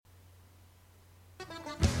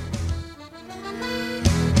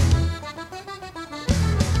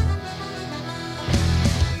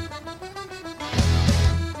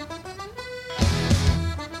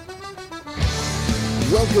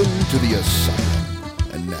Welcome to the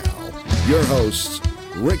Asylum. And now, your hosts,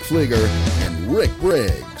 Rick Fleeger and Rick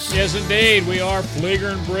Briggs. Yes, indeed. We are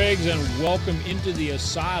Fleeger and Briggs, and welcome into the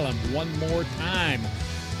Asylum one more time.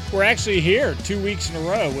 We're actually here 2 weeks in a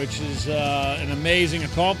row, which is an amazing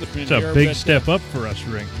accomplishment. It's a big step up for us,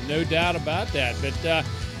 Rick. No doubt about that. But,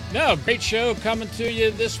 no, great show coming to you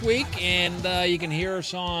this week, and you can hear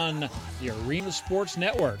us on the Arena Sports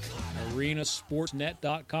Network,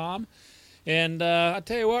 arenasportsnet.com. And I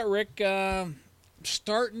tell you what, Rick,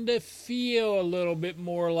 starting to feel a little bit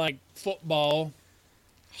more like football.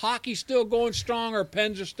 Hockey's still going strong, our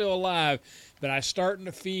Pens are still alive, but I'm starting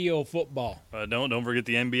to feel football. Don't forget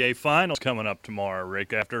the NBA Finals coming up tomorrow,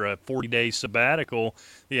 Rick. After a 40-day sabbatical,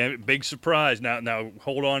 the big surprise. Now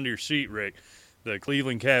hold on to your seat, Rick. The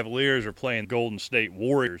Cleveland Cavaliers are playing Golden State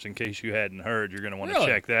Warriors. In case you hadn't heard, you're going to want to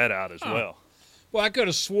check that out as well. Well, I could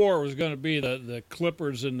have swore it was going to be the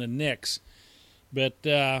Clippers and the Knicks. But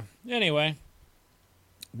anyway,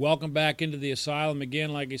 welcome back into the Asylum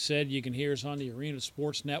again. Like I said, you can hear us on the Arena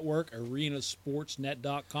Sports Network,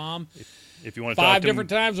 arenasportsnet.com. If you want to Five different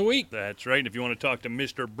times a week. That's right. If you want to talk to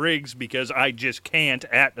Mr. Briggs, because I just can't,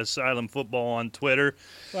 at Asylum Football on Twitter.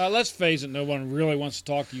 Well, let's face it, no one really wants to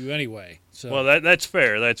talk to you anyway. So. Well, that's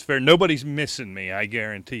fair. That's fair. Nobody's missing me, I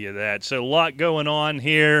guarantee you that. So a lot going on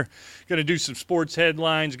here. Going to do some sports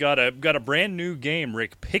headlines. Got a brand new game,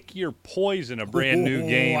 Rick. Pick your poison, a brand new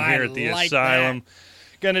game here at the Asylum.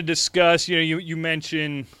 Going to discuss, you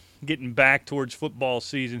mentioned getting back towards football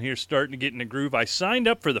season here, starting to get in the groove. I signed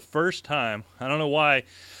up for the first time. I don't know why.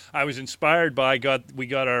 I was inspired by we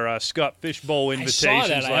got our Scott Fish Bowl invitations last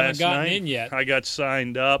night. I saw that. I haven't gotten in yet. I got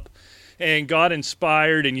signed up and got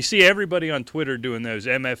inspired. And you see everybody on Twitter doing those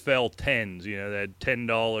MFL 10s, that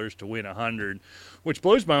 $10 to win 100, which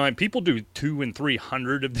blows my mind. People do 200 and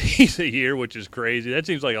 300 of these a year, which is crazy. That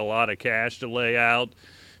seems like a lot of cash to lay out,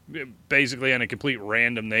 basically on a complete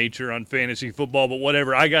random nature on fantasy football, but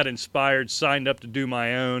whatever. I got inspired, signed up to do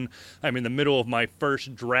my own. I'm in the middle of my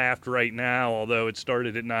first draft right now, although it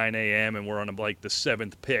started at 9 a.m. and we're on the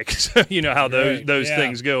 7th pick. So you know how those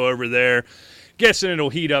things go over there. Guessing it'll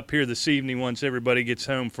heat up here this evening once everybody gets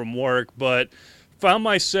home from work, but found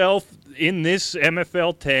myself in this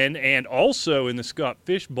MFL 10 and also in the Scott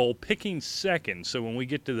Fish Bowl picking second. So when we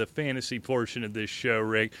get to the fantasy portion of this show,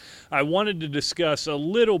 Rick, I wanted to discuss a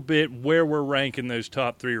little bit where we're ranking those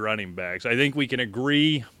top three running backs. I think we can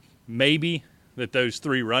agree maybe that those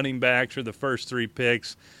three running backs are the first three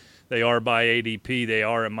picks. They are by ADP. They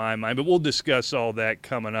are in my mind. But we'll discuss all that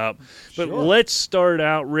coming up. But let's start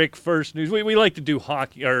out, Rick, first news. We like to do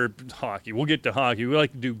hockey. We'll get to hockey. We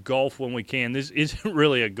like to do golf when we can. This isn't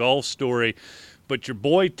really a golf story. But your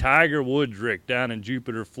boy Tiger Woods, Rick, down in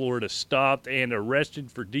Jupiter, Florida, stopped and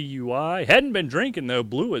arrested for DUI. Hadn't been drinking, though.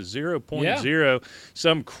 Blew a 0.0.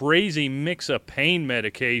 Some crazy mix of pain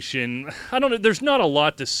medication. I don't know. There's not a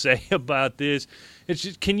lot to say about this. It's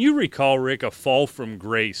just, can you recall, Rick, a fall from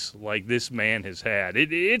grace like this man has had?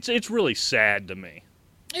 It's really sad to me.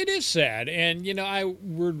 It is sad, and I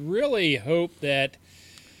would really hope that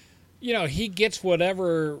he gets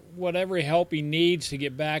whatever help he needs to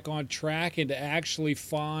get back on track and to actually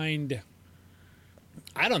find,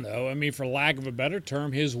 I don't know, for lack of a better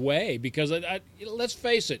term, his way. Because let's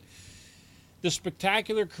face it, the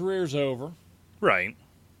spectacular career's over, right?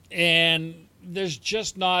 And there's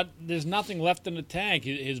nothing left in the tank.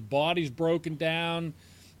 His body's broken down,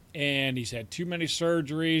 and he's had too many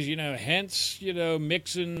surgeries, hence,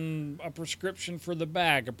 mixing a prescription for the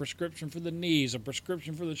back, a prescription for the knees, a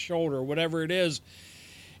prescription for the shoulder, whatever it is,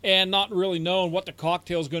 and not really knowing what the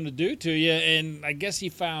cocktail's going to do to you. And I guess he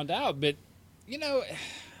found out, but,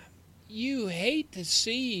 you hate to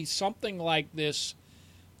see something like this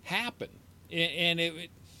happen.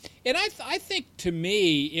 And I think, to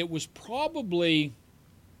me, it was probably,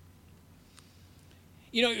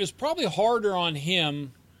 it was probably harder on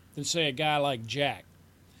him than, say, a guy like Jack.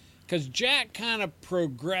 Because Jack kind of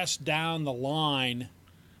progressed down the line.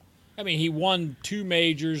 He won 2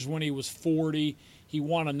 majors when he was 40. He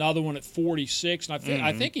won another one at 46. And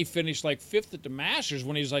I think he finished 5th at the Masters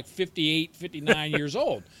when he was 58, 59 years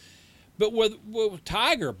old. But with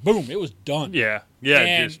Tiger, boom, it was done. Yeah.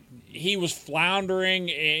 And he was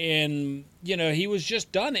floundering, and, he was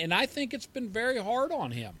just done. And I think it's been very hard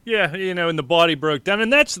on him. Yeah, and the body broke down.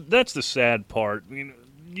 And that's the sad part.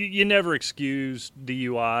 You never excuse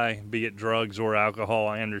DUI, be it drugs or alcohol.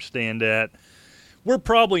 I understand that. We're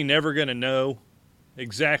probably never going to know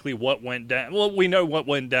exactly what went down. Well, we know what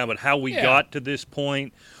went down, but how we got to this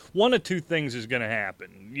point. One of two things is going to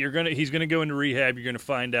happen. He's going to go into rehab. You're going to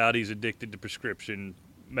find out he's addicted to prescription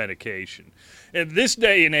medication. In this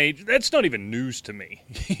day and age, that's not even news to me.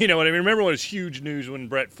 You know what I mean? Remember when it was huge news when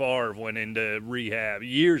Brett Favre went into rehab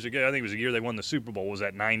years ago? I think it was the year they won the Super Bowl. Was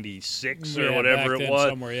that 96 or whatever it was?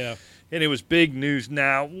 Somewhere, yeah. And it was big news.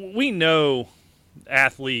 Now, we know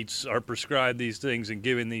athletes are prescribed these things and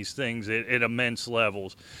given these things at immense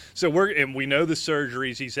levels. So we know the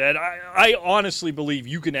surgeries he's had. I honestly believe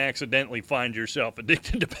you can accidentally find yourself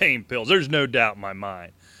addicted to pain pills. There's no doubt in my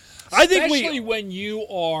mind. Especially when you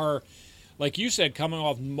are, like you said, coming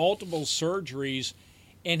off multiple surgeries,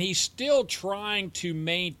 and he's still trying to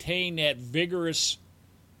maintain that vigorous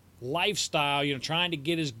lifestyle, trying to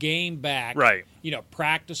get his game back. Right.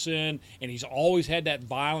 Practicing, and he's always had that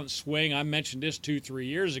violent swing. I mentioned this 2-3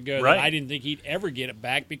 years ago right. that I didn't think he'd ever get it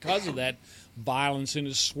back because of that violence in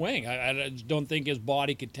his swing. I don't think his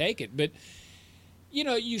body could take it. But,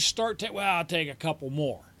 you start to, I'll take a couple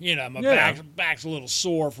more. My back's a little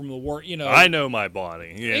sore from the work, I know my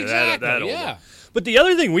body. Yeah, exactly, yeah. But the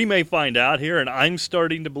other thing we may find out here, and I'm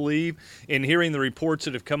starting to believe in hearing the reports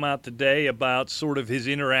that have come out today about sort of his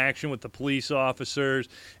interaction with the police officers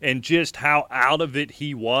and just how out of it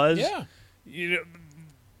he was. Yeah.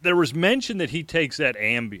 There was mention that he takes that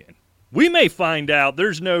Ambien. We may find out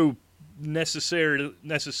there's no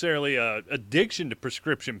necessarily addiction to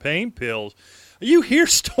prescription pain pills. You hear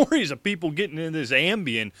stories of people getting in this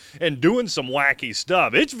Ambien and doing some wacky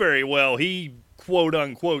stuff. It's very well he,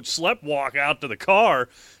 quote-unquote, sleptwalk out to the car,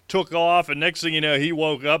 took off, and next thing you know, he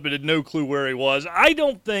woke up and had no clue where he was. I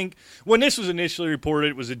don't think, when this was initially reported,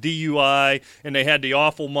 it was a DUI, and they had the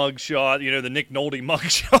awful mugshot, the Nick Nolte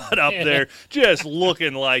mugshot up there, just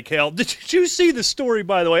looking like hell. Did you see the story,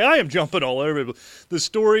 by the way? I am jumping all over it. The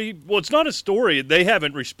story, well, it's not a story. They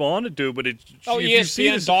haven't responded to it, but it's...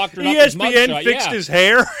 ESPN doctored up his mugshot. ESPN fixed his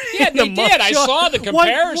hair. Yeah, they did. I saw the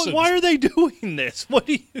comparison. Why are they doing this? What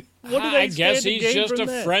do I guess he's just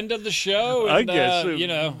a friend of the show. And, I guess.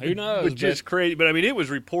 Who knows? But just crazy. But, it was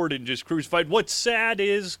reported just crucified. What's sad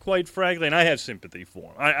is, quite frankly, and I have sympathy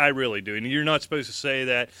for him. I really do. And you're not supposed to say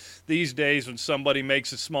that. These days when somebody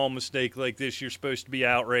makes a small mistake like this, you're supposed to be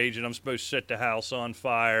outraged, and I'm supposed to set the house on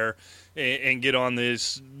fire and get on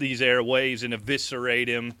these airwaves and eviscerate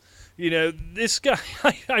him. This guy,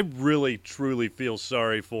 I really, truly feel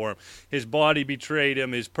sorry for him. His body betrayed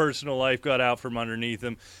him. His personal life got out from underneath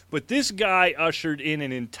him. But this guy ushered in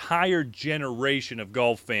an entire generation of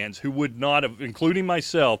golf fans who would not have, including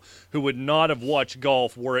myself, who would not have watched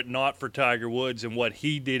golf were it not for Tiger Woods and what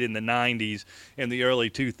he did in the 90s and the early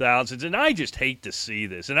 2000s. And I just hate to see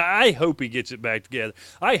this. And I hope he gets it back together.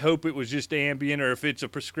 I hope it was just Ambien, or if it's a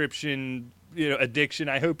prescription addiction,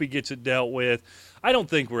 I hope he gets it dealt with. I don't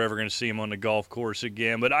think we're ever going to see him on the golf course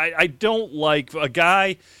again, but I don't like a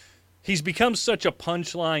guy. He's become such a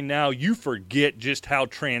punchline now, you forget just how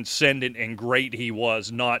transcendent and great he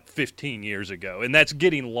was not 15 years ago. And that's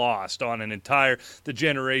getting lost on the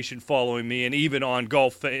generation following me, and even on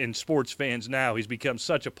golf and sports fans now. He's become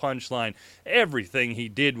such a punchline. Everything he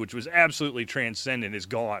did, which was absolutely transcendent, is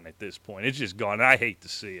gone at this point. It's just gone. I hate to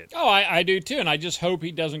see it. Oh, I do too, and I just hope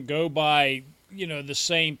he doesn't go by, the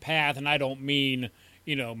same path, and I don't mean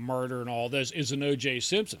murder and all this, is an O.J.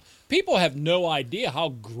 Simpson. People have no idea how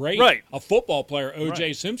great a football player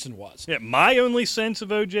O.J. Simpson was. Yeah, my only sense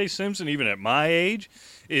of O.J. Simpson, even at my age,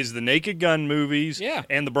 is the Naked Gun movies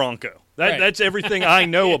and the Bronco. That's everything I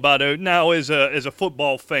know about it. Now, as a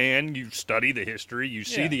football fan, you study the history, you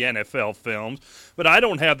see the NFL films, but I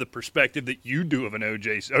don't have the perspective that you do of an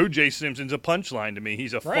O.J. O.J. Simpson's a punchline to me.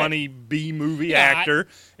 He's a funny B-movie actor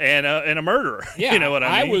and a murderer. Yeah, you know what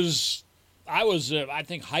I mean? I was, I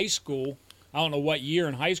think, high school. I don't know what year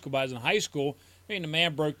in high school, but I was in high school. The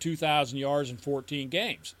man broke 2,000 yards in 14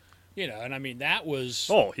 games. And that was...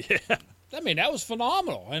 Oh, yeah. That was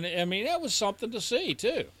phenomenal. And, that was something to see,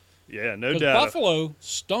 too. Yeah, no doubt. Buffalo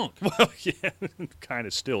stunk. Well, yeah, kind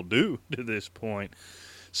of still do to this point.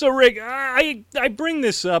 So, Rick, I bring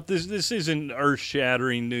this up. This isn't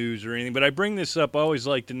earth-shattering news or anything, but I bring this up. I always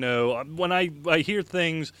like to know, when I hear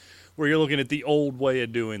things where you're looking at the old way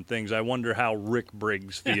of doing things, I wonder how Rick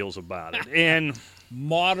Briggs feels about it. And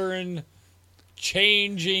modern,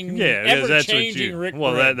 changing, that's ever-changing Rick Briggs.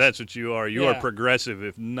 Well, that's what you are. You are progressive,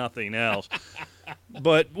 if nothing else.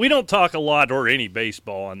 But we don't talk a lot or any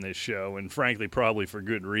baseball on this show, and frankly, probably for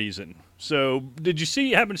good reason. So, did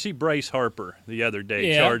you happen to see Bryce Harper the other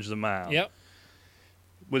day charge the mound? Yep.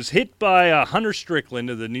 Was hit by Hunter Strickland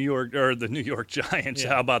of the New York Giants.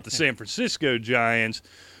 How about the San Francisco Giants?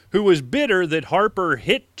 Who was bitter that Harper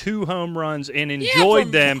hit 2 home runs and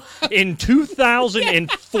enjoyed them in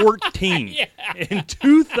 2014. In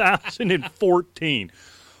 2014.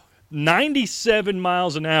 97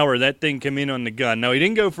 miles an hour, that thing came in on the gun. Now, he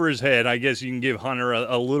didn't go for his head. I guess you can give Hunter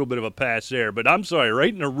a little bit of a pass there. But I'm sorry,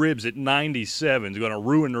 right in the ribs at 97 is going to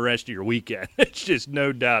ruin the rest of your weekend. It's just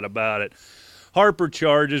no doubt about it. Harper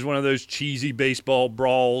charges one of those cheesy baseball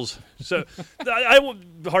brawls. So,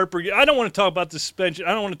 Harper, I don't want to talk about the suspension.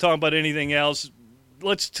 I don't want to talk about anything else.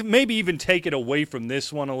 Let's maybe even take it away from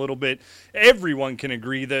this one a little bit. Everyone can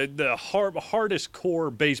agree, the hardest core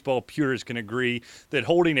baseball purists can agree that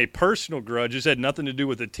holding a personal grudge has had nothing to do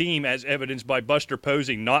with the team, as evidenced by Buster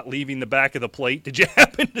Posey not leaving the back of the plate. Did you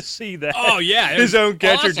happen to see that? Oh, yeah. His own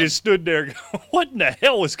catcher awesome. just stood there going, what in the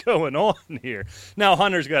hell was going on here? Now,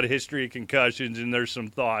 Hunter's got a history of concussions, and there's some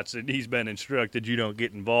thoughts that he's been instructed you don't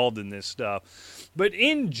get involved in this stuff. But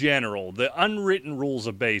in general, the unwritten rules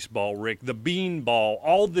of baseball, Rick, the beanball,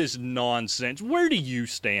 all this nonsense, where do you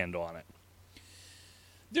stand on it?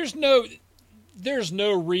 There's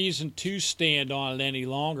no reason to stand on it any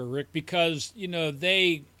longer, Rick, because,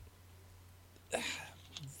 I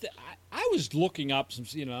was looking up some,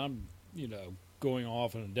 I'm, going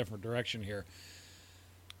off in a different direction here.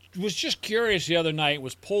 Was just curious the other night,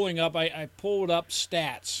 was pulling up, I pulled up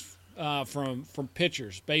stats from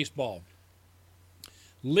pitchers, baseball.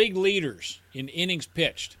 League leaders in innings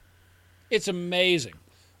pitched. It's amazing.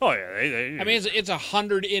 Oh, yeah. I mean, it's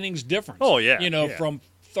 100 innings difference. Oh, yeah. From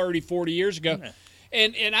 30, 40 years ago. Yeah.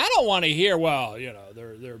 And I don't want to hear,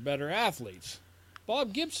 they're better athletes.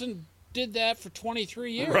 Bob Gibson did that for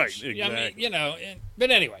 23 years. Right, exactly. I mean,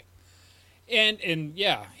 but anyway. And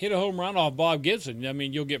hit a home run off Bob Gibson. I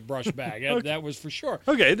mean, you'll get brushed back. Okay. That was for sure.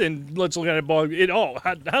 Okay, then let's look at it all.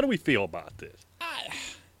 How do we feel about this?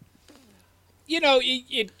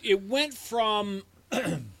 It went from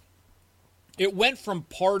it went from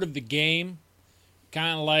part of the game,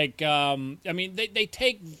 kind of like they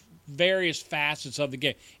take various facets of the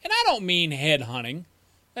game, and I don't mean head hunting,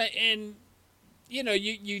 and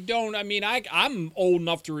you don't. I mean, I'm old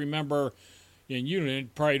enough to remember, and you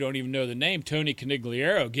probably don't even know the name, Tony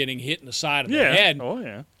Conigliaro getting hit in the side of the head. Oh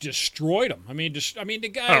yeah, destroyed him. The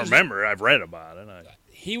guy. I remember. I've read about it.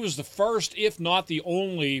 He was the first, if not the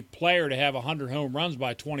only, player to have 100 home runs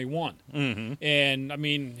by 21. Mm-hmm. And,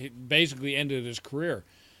 he basically ended his career.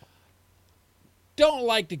 Don't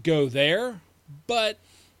like to go there, but,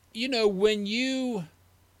 when you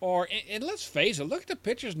are – and let's face it, look at the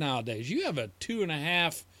pitchers nowadays. You have a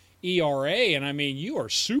 2.5 ERA, and, you are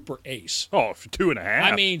super ace. Oh, for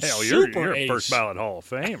 2.5? Hell, you're a first ballot Hall of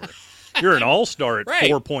Famer. You're an all-star at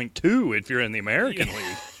right. 4.2 if you're in the American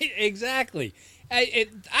League. Exactly.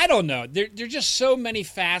 I don't know. There are just so many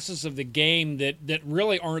facets of the game that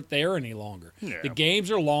really aren't there any longer. Yeah. The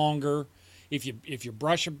games are longer. If you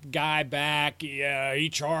brush a guy back, he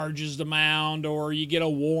charges the mound, or you get a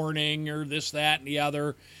warning, or this, that, and the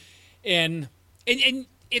other. And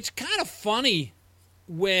it's kind of funny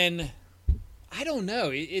when I don't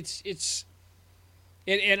know.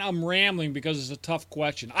 And I'm rambling because it's a tough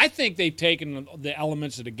question. I think they've taken the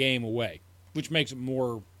elements of the game away, which makes it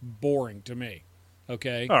more boring to me.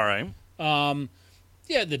 Okay. All right.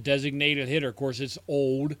 The designated hitter, of course, it's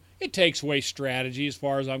old. It takes away strategy as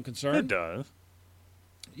far as I'm concerned. It does.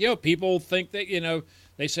 People think that,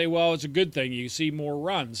 they say, well, it's a good thing. You see more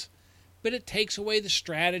runs. But it takes away the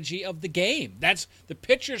strategy of the game. That's the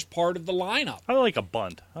pitcher's part of the lineup. I like a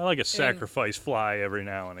bunt. I like a sacrifice fly every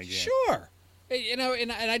now and again. Sure.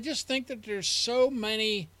 And I just think that there's so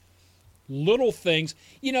many little things,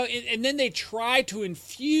 and then they try to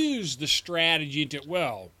infuse the strategy into,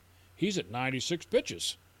 he's at 96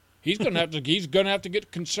 pitches. He's going to have to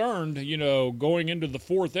get concerned, going into the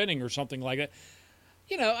fourth inning or something like that.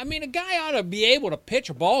 A guy ought to be able to pitch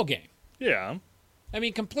a ball game. Yeah.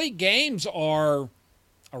 Complete games are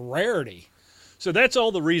a rarity. So that's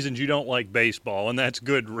all the reasons you don't like baseball, and that's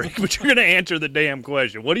good, Rick. But you're going to answer the damn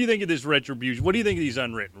question. What do you think of this retribution? What do you think of these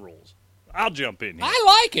unwritten rules? I'll jump in here.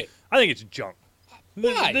 I like it. I think it's junk.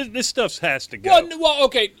 Why? This stuff has to go. Well,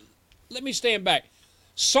 okay. Let me stand back.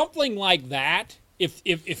 Something like that, if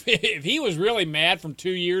he was really mad from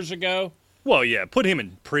 2 years ago. Well, yeah, put him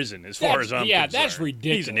in prison as far as I'm concerned. Yeah, that's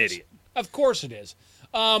ridiculous. He's an idiot. Of course it is.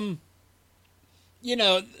 I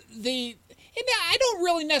don't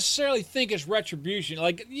really necessarily think it's retribution.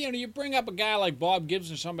 Like, you bring up a guy like Bob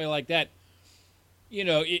Gibson or somebody like that.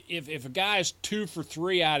 If a guy is 2 for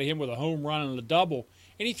 3 out of him with a home run and a double,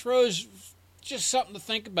 and he throws just something to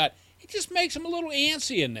think about, it just makes him a little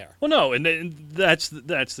antsy in there. Well, no, and that's the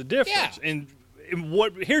difference. Yeah. And That's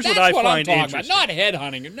what I what find I'm talking interesting. about. Not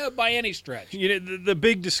headhunting, no, by any stretch. The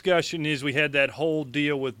big discussion is we had that whole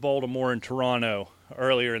deal with Baltimore and Toronto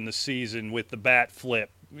earlier in the season with the bat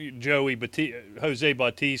flip. Jose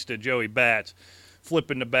Bautista, Joey Bats,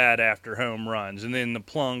 flipping the bat after home runs, and then the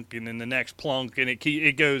plunk, and then the next plunk, and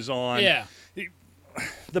it goes on. Yeah.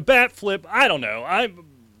 The bat flip, I don't know.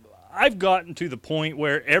 I've gotten to the point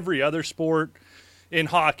where every other sport, in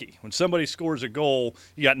hockey, when somebody scores a goal,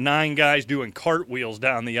 you got 9 guys doing cartwheels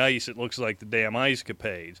down the ice. It looks like the damn ice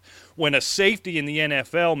capades. When a safety in the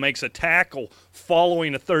NFL makes a tackle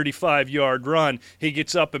following a 35-yard run, he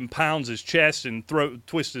gets up and pounds his chest and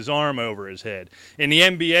twists his arm over his head. In the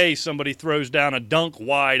NBA, somebody throws down a dunk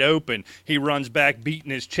wide open. He runs back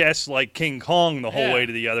beating his chest like King Kong the whole way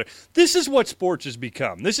to the other. This is what sports has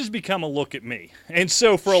become. This has become a look at me. And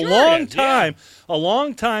so for a long time,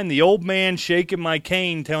 the old man shaking my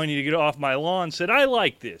cane telling you to get off my lawn said, I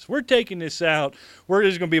like this. We're taking this out.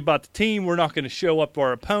 This is going to be about the team. We're not going to show up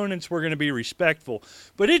our opponents. We're going to be respectful.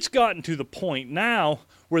 But it's gotten to the point now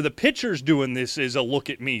where the pitcher's doing this is a look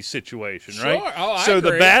at me situation, right? Sure. Oh, I so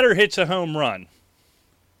agree. the batter hits a home run.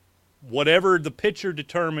 Whatever the pitcher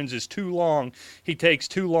determines is too long, he takes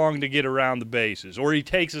too long to get around the bases, or he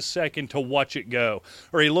takes a second to watch it go,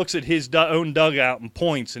 or he looks at his own dugout and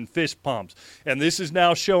points and fist pumps. And this is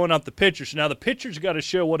now showing up the pitcher. So now the pitcher's got to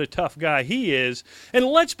show what a tough guy he is. And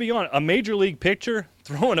let's be honest, a major league pitcher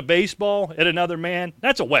throwing a baseball at another man,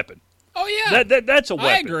 that's a weapon. Oh, yeah. That's a weapon.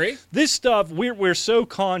 I agree. This stuff, we're so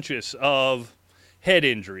conscious of head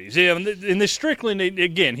injuries. Yeah, and this Strickland,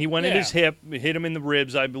 again, he went in his hip, hit him in the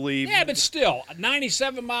ribs, I believe. Yeah, but still,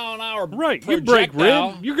 97-mile-an-hour right, projectile. you break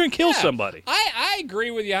rib, you're going to kill somebody. I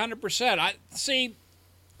agree with you 100%.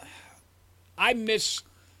 I miss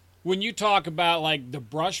when you talk about, like, the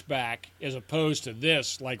brushback as opposed to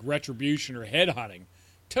this, like retribution or headhunting.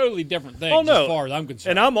 Totally different things as far as I'm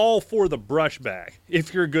concerned. And I'm all for the brushback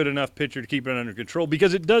if you're a good enough pitcher to keep it under control,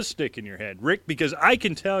 because it does stick in your head, Rick, because I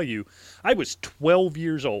can tell you, I was 12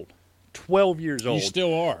 years old. 12 years old. You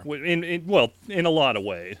still are. In a lot of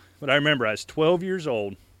ways. But I remember I was 12 years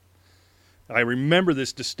old. I remember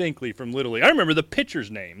this distinctly from Little League. I remember the pitcher's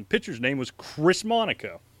name. The pitcher's name was Chris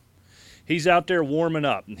Monaco. He's out there warming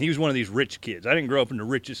up, and he was one of these rich kids. I didn't grow up in the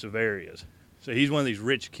richest of areas. So he's one of these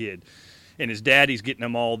rich kids. And his daddy's getting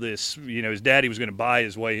him all this, his daddy was going to buy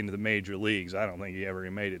his way into the major leagues. I don't think he ever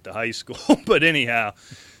made it to high school. But anyhow,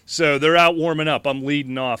 so they're out warming up. I'm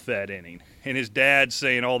leading off that inning. And his dad's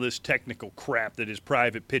saying all this technical crap that his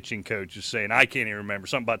private pitching coach is saying. I can't even remember.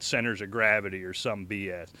 Something about centers of gravity or some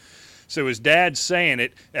BS. So his dad's saying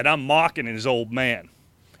it, and I'm mocking his old man.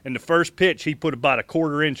 And the first pitch, he put about a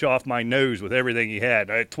quarter inch off my nose with everything he had.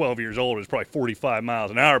 At 12 years old, it was probably 45 miles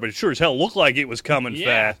an hour, but it sure as hell looked like it was coming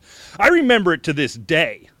fast. I remember it to this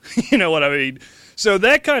day. You know what I mean? So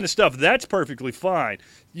that kind of stuff, that's perfectly fine.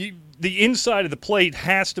 The inside of the plate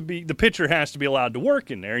the pitcher has to be allowed to work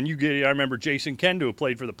in there. And I remember Jason Kendo, who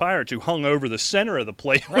played for the Pirates, who hung over the center of the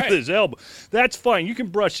plate with his elbow. That's fine. You can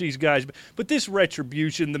brush these guys. But this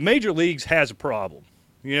retribution, the major leagues has a problem.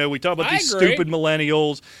 We talk about these stupid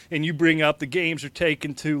millennials, and you bring up the games are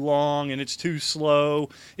taking too long and it's too slow.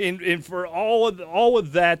 And for all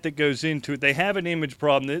of that goes into it, they have an image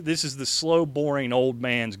problem. This is the slow, boring old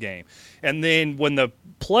man's game. And then when the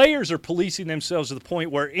players are policing themselves to the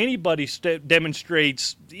point where anybody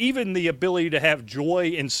demonstrates even the ability to have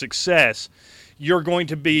joy and success, you're going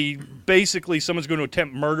to be basically someone's going to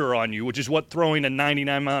attempt murder on you, which is what throwing a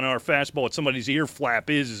 99-mile-an-hour fastball at somebody's ear flap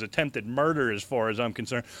is attempted murder as far as I'm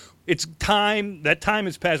concerned. It's time. That time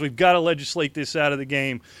has passed. We've got to legislate this out of the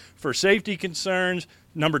game for safety concerns.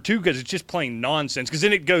 Number 2, because it's just plain nonsense, because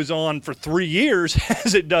then it goes on for 3 years,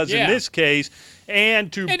 as it does in this case,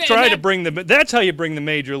 and to bring that's how you bring the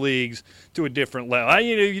major leagues to a different level.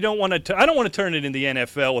 You don't want to. I don't want to turn it into the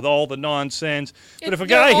NFL with all the nonsense. But if a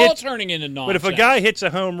guy hits, turning into nonsense. But if a guy hits a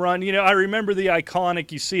home run, I remember the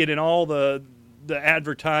iconic. You see it in all the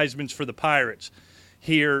advertisements for the Pirates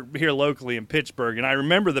here locally in Pittsburgh. And I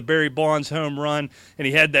remember the Barry Bonds home run, and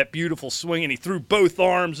he had that beautiful swing, and he threw both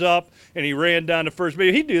arms up, and he ran down to first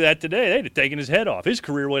base. He'd do that today. They'd have taken his head off. His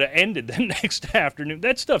career would have ended the next afternoon.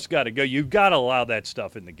 That stuff's got to go. You've got to allow that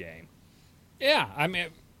stuff in the game. Yeah,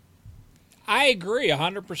 I agree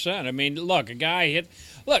 100%.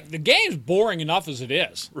 Look, the game's boring enough as it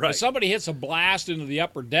is. Right. If somebody hits a blast into the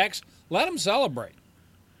upper decks, let them celebrate.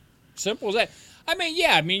 Simple as that.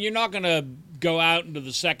 You're not going to go out into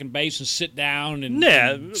the second base and sit down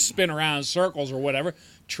and spin around in circles or whatever.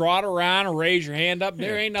 trot around and raise your hand up.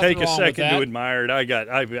 There ain't nothing Take a wrong with second that. to admire it.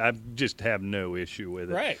 I just have no issue with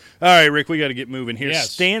it. Right. All right, Rick, we got to get moving here.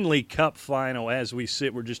 Yes. Stanley Cup final as we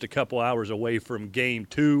sit. We're just a couple hours away from Game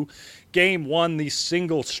 2. Game 1, the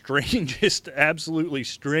single strangest, absolutely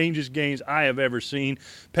strangest games I have ever seen.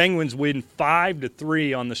 Penguins win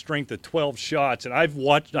 5-3 on the strength of 12 shots, and I've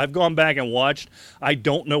gone back and watched. I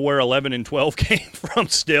don't know where 11 and 12 came from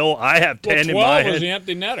still. I have 10 in my 12 head. was the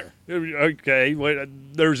empty netter. Okay,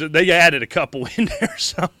 they added a couple in there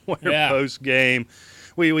somewhere post game.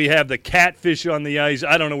 We have the catfish on the ice.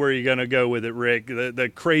 I don't know where you're going to go with it, Rick.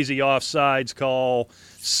 The crazy offsides call.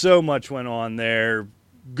 So much went on there.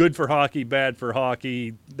 Good for hockey, bad for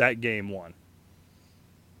hockey. That game won.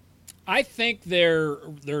 I think they're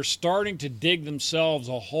starting to dig themselves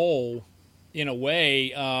a hole in a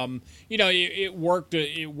way. It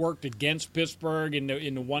worked against Pittsburgh in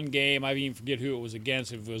the one game. I even forget who it was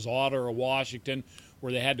against, if it was Ottawa or Washington,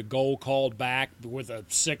 where they had the goal called back with a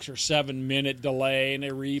 6 or 7 minute delay and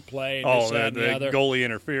a replay. And the other goalie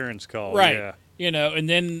interference call. Right. Yeah. And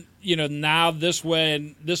then now this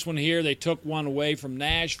one here, they took one away from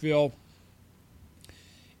Nashville.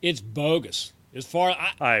 It's bogus. As far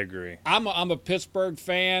I agree. I'm a Pittsburgh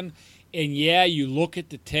fan, and you look at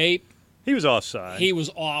the tape. He was offside. He was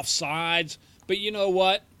offsides, but you know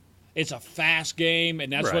what? It's a fast game,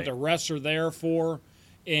 and that's what the refs are there for.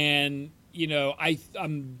 And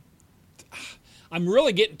I'm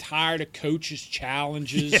really getting tired of coaches'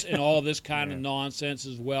 challenges and all this kind of nonsense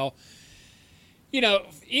as well.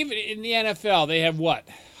 Even in the NFL, they have what?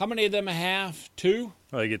 How many of them have? 2?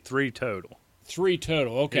 Well, they get 3 total. 3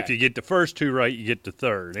 total, okay. If you get the first 2 right, you get the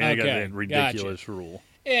third. And they got that ridiculous gotcha. rule.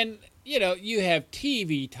 And, you have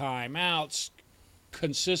TV timeouts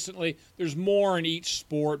consistently. There's more in each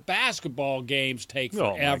sport. Basketball games take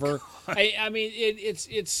forever. I mean,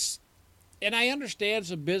 it's and I understand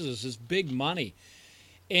it's a business. It's big money.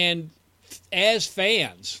 And as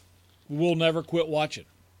fans, we'll never quit watching.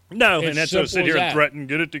 No, it's and that's what I sit here that. and threaten,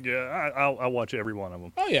 get it together. I'll watch every one of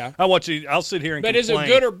them. Oh, yeah. I'll sit here and But complain. is it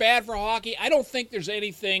good or bad for hockey? I don't think there's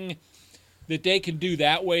anything that they can do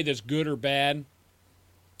that way that's good or bad.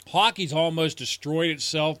 Hockey's almost destroyed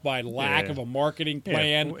itself by lack of a marketing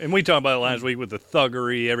plan. Yeah. And we talked about it last week with the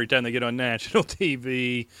thuggery every time they get on national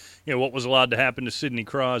TV. What was allowed to happen to Sidney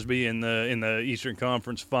Crosby in the Eastern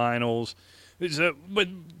Conference Finals. But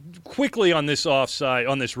quickly on this offside,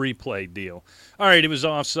 on this replay deal. All right, it was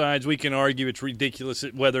offsides. We can argue it's ridiculous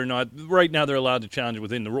whether or not right now they're allowed to challenge it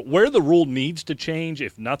within the rule. Where the rule needs to change,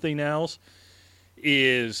 if nothing else,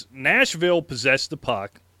 is Nashville possessed the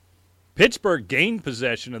puck. Pittsburgh gained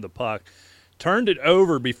possession of the puck, turned it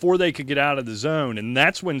over before they could get out of the zone, and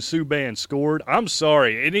that's when Subban scored. I'm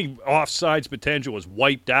sorry, any offsides potential was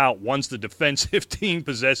wiped out once the defensive team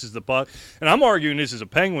possesses the puck. And I'm arguing this as a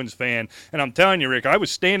Penguins fan, and I'm telling you, Rick, I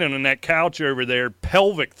was standing on that couch over there,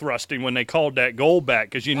 pelvic thrusting when they called that goal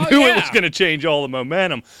back because you knew it was going to change all the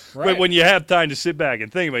momentum. Right. But when you have time to sit back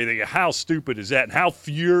and think about it, you think, how stupid is that, and how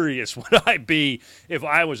furious would I be if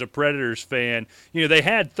I was a Predators fan? They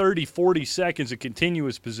had 30, 40 seconds of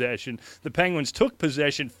continuous possession. The Penguins took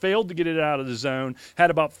possession, failed to get it out of the zone,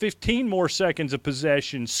 had about 15 more seconds of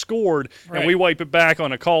possession, scored, and we wipe it back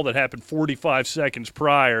on a call that happened 45 seconds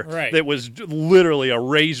prior that was literally a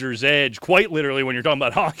razor's edge, quite literally when you're talking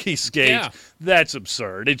about hockey skates. Yeah. That's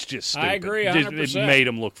absurd. It's just stupid. I agree 100%. It made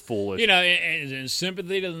them look foolish. And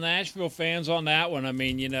sympathy to the Nashville fans on that one. I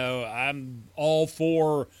mean, I'm all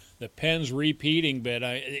for the Pens repeating, but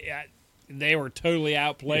they were totally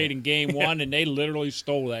outplayed in Game 1, and they literally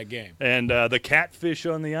stole that game. And the catfish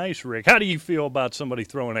on the ice, Rick. How do you feel about somebody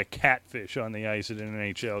throwing a catfish on the ice at an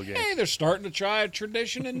NHL game? Hey, they're starting to try a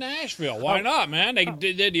tradition in Nashville. Why not, man? They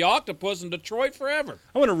did the octopus in Detroit forever.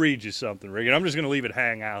 I want to read you something, Rick, and I'm just going to leave it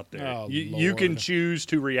hang out there. Oh, you can choose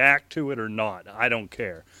to react to it or not. I don't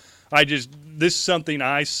care. This is something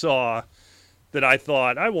I saw that I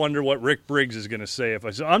thought, I wonder what Rick Briggs is going to say if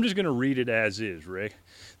I saw. I'm just going to read it as is, Rick.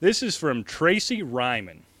 This is from Tracy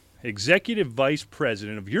Ryman, Executive Vice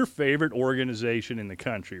President of your favorite organization in the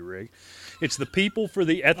country, Rick. It's the People for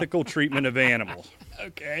the Ethical Treatment of Animals.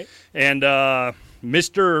 Okay. And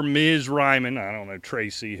Mr. or Ms. Ryman, I don't know,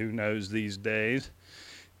 Tracy, who knows these days,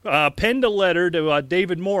 penned a letter to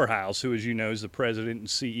David Morehouse, who, as you know, is the president and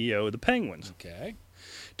CEO of the Penguins. Okay.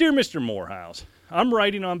 Dear Mr. Morehouse, I'm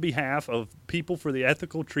writing on behalf of People for the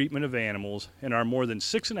Ethical Treatment of Animals and our more than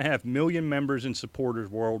 6.5 million members and supporters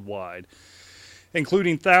worldwide.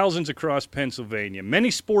 including thousands across Pennsylvania.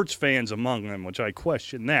 Many sports fans among them, which I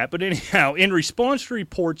question that. But anyhow, in response to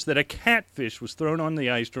reports that a catfish was thrown on the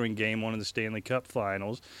ice during Game 1 of the Stanley Cup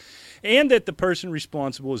Finals, and that the person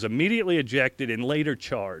responsible was immediately ejected and later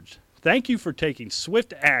charged. Thank you for taking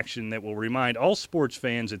swift action that will remind all sports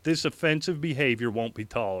fans that this offensive behavior won't be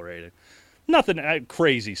tolerated. Nothing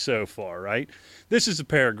crazy so far, right? This is a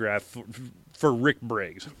paragraph for Rick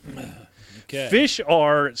Briggs. Okay. Fish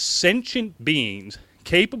are sentient beings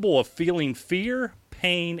capable of feeling fear,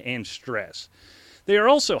 pain, and stress. They are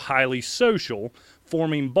also highly social,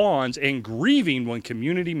 forming bonds and grieving when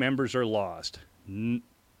community members are lost.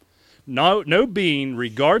 No being,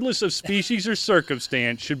 regardless of species or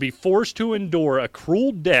circumstance, should be forced to endure a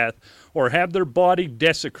cruel death or have their body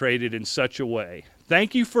desecrated in such a way.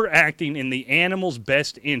 Thank you for acting in the animal's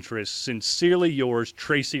best interests. Sincerely yours,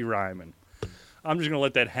 Tracy Ryman. I'm just going to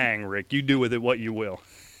let that hang, Rick. You do with it what you will.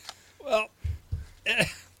 Well,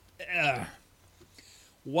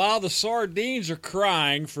 while the Sardines are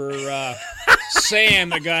crying for Sam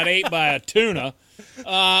that got ate by a tuna,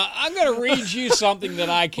 I'm going to read you something that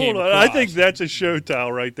I came Hold on. across. I think that's a show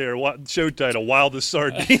title right there. Show title, While the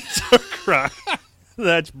Sardines Are Crying.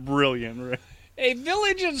 That's brilliant, Rick. A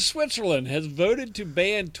village in Switzerland has voted to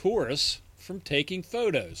ban tourists from taking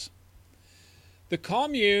photos. The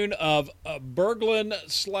commune of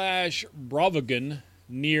Berglen/Brovingen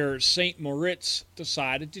near St. Moritz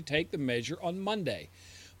decided to take the measure on Monday,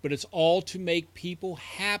 but it's all to make people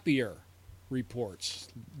happier, reports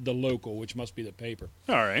the local, which must be the paper.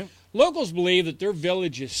 All right. Locals believe that their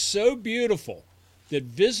village is so beautiful that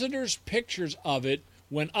visitors' pictures of it,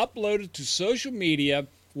 when uploaded to social media,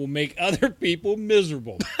 will make other people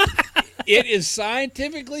miserable. It is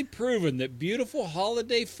scientifically proven that beautiful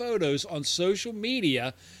holiday photos on social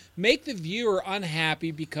media make the viewer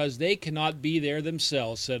unhappy because they cannot be there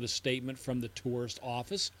themselves, said a statement from the tourist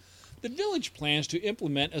office. The village plans to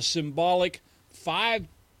implement a symbolic €5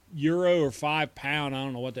 or £5, I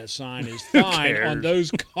don't know what that sign is, fine on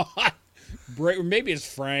those caught. Maybe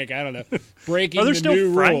it's franc, I don't know, breaking the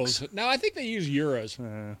new rules. No, I think they use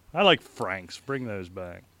euros. I like francs. Bring those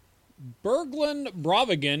back.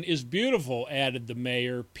 Berglen-Brovingen is beautiful, added the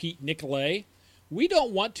mayor, Pete Nicolay. We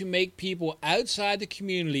don't want to make people outside the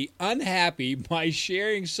community unhappy by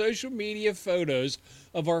sharing social media photos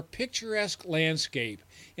of our picturesque landscape,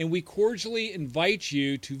 and we cordially invite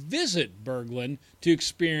you to visit Berglen to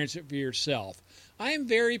experience it for yourself. I am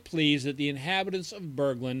very pleased that the inhabitants of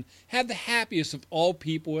Berglen have the happiest of all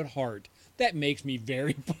people at heart. That makes me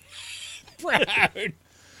very proud.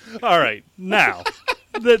 All right, now,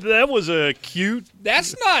 that was a cute...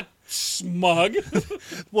 That's not smug.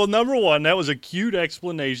 Well, number one, that was a cute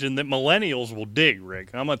explanation that millennials will dig, Rick.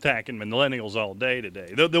 I'm attacking millennials all day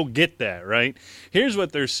today. They'll get that, right? Here's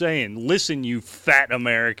what they're saying. Listen, you fat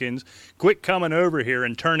Americans, quit coming over here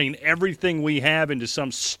and turning everything we have into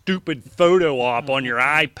some stupid photo op on your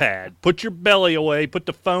iPad. Put your belly away, put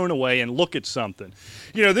the phone away, and look at something.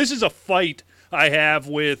 You know, this is a fight I have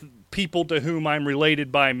with people to whom I'm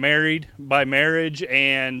related by marriage,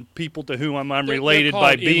 and people to whom I'm related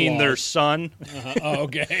by being their son. Oh,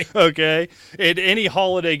 okay. Okay? At any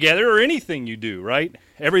holiday gather or anything you do, right?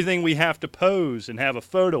 Everything we have to pose and have a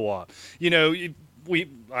photo op. You know,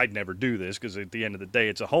 I'd never do this because at the end of the day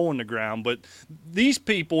it's a hole in the ground, but these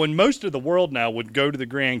people in most of the world now would go to the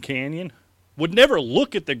Grand Canyon, would never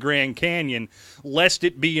look at the Grand Canyon lest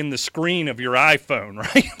it be in the screen of your iPhone,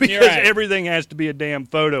 right? Because everything has to be a damn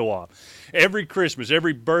photo op. Every Christmas,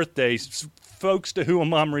 every birthday, folks to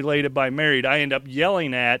whom I'm related by married, I end up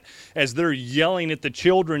yelling at as they're yelling at the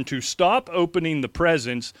children to stop opening the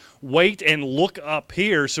presents, wait and look up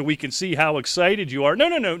here so we can see how excited you are.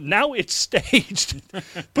 No. Now it's staged.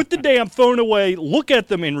 Put the damn phone away, look at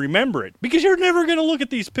them, and remember it. Because you're never going to look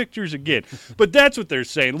at these pictures again. But that's what they're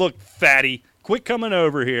saying. Look, fatty, quit coming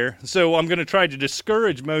over here. So I'm going to try to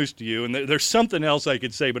discourage most of you. And there's something else I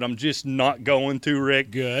could say, but I'm just not going to,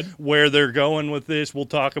 Rick. Good. Where they're going with this, we'll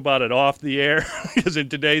talk about it off the air. Because in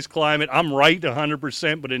today's climate, I'm right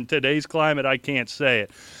 100%, but in today's climate, I can't say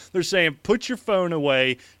it. They're saying, put your phone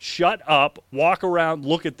away, shut up, walk around,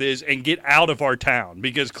 look at this, and get out of our town.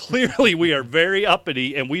 Because clearly we are very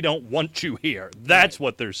uppity, and we don't want you here. That's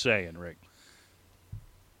what they're saying, Rick.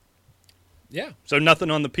 Yeah. So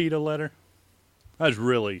nothing on the PETA letter? I was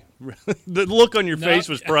really the look on your face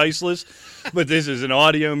was priceless, but this is an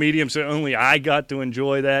audio medium, so only I got to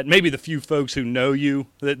enjoy that. Maybe the few folks who know you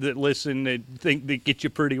that listen, that think they get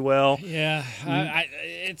you pretty well. Yeah,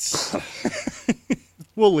 it's...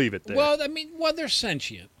 We'll leave it there. Well, I mean, they're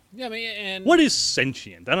sentient. I mean, and what is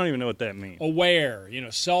sentient? I don't even know what that means. Aware,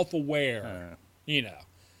 self-aware,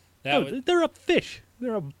 They're a fish.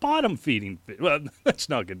 They're a bottom-feeding fish. Well, let's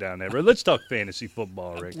not get down there, but let's talk fantasy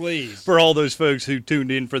football, Rick. Please. For all those folks who tuned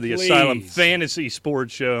in for the Please. Asylum Fantasy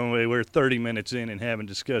Sports Show, we're 30 minutes in and haven't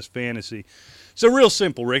discussed fantasy. So real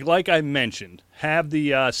simple, Rick. Like I mentioned, have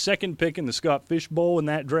the second pick in the Scott Fish Bowl in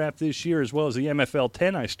that draft this year, as well as the MFL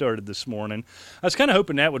 10 I started this morning. I was kind of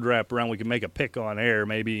hoping that would wrap around. We could make a pick on air.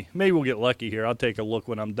 Maybe we'll get lucky here. I'll take a look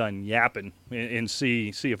when I'm done yapping and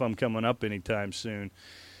see if I'm coming up anytime soon.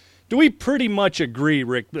 Do we pretty much agree,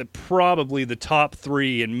 Rick, that probably the top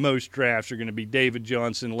three in most drafts are going to be David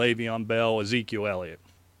Johnson, Le'Veon Bell, Ezekiel Elliott?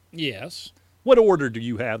 Yes. What order do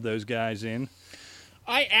you have those guys in?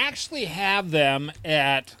 I actually have them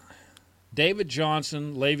at David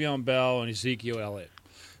Johnson, Le'Veon Bell, and Ezekiel Elliott.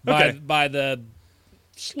 By the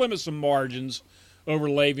slimmest of margins over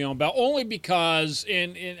Le'Veon Bell, only because,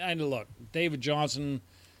 and look, David Johnson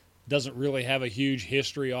doesn't really have a huge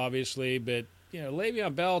history, obviously, but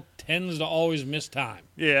Le'Veon Bell tends to always miss time.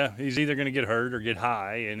 Yeah, he's either going to get hurt or get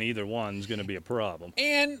high, and either one's going to be a problem.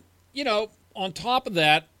 And, on top of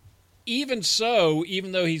that, even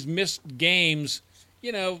though he's missed games,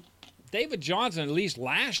 David Johnson, at least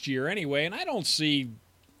last year anyway, and I don't see,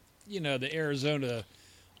 the Arizona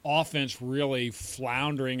offense really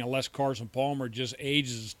floundering unless Carson Palmer just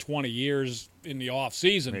ages 20 years in the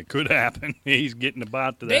offseason. It could happen. He's getting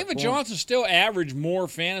about to that David point. Johnson still averaged more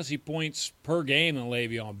fantasy points per game than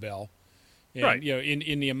Le'Veon Bell. And, right.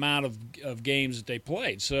 In the amount of games that they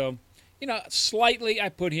played. So, slightly I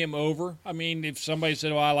put him over. I mean, if somebody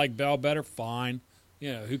said, I like Bell better, fine.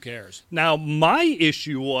 Who cares? Now, my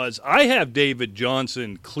issue was I have David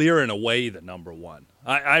Johnson clearing away the number one.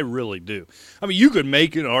 I really do. I mean, you could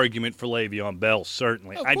make an argument for Le'Veon Bell,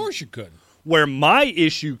 certainly. Of course you could. Where my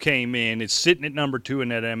issue came in is sitting at number 2 in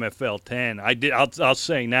that MFL 10. I'll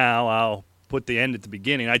say now, I'll put the end at the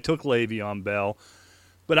beginning. I took Le'Veon Bell,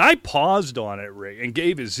 but I paused on it, Rick, and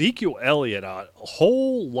gave Ezekiel Elliott a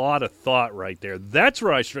whole lot of thought right there. That's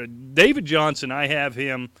where David Johnson, I have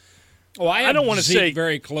him. Oh, I don't want to say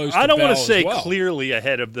very close. I don't want to say well. Clearly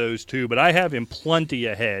ahead of those two, but I have him plenty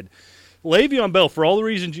ahead. Le'Veon Bell, for all the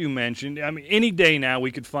reasons you mentioned, I mean, any day now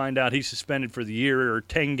we could find out he's suspended for the year or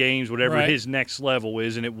 10 games, whatever his next level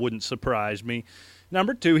is, and it wouldn't surprise me.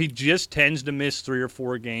 Number 2, he just tends to miss 3 or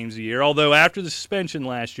 4 games a year. Although after the suspension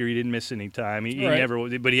last year, he didn't miss any time. He never,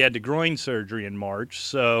 but he had the groin surgery in March,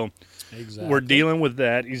 so we're dealing with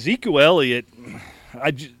that. Ezekiel Elliott,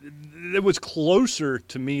 it was closer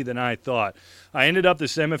to me than I thought. I ended up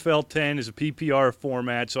this MFL 10 as a PPR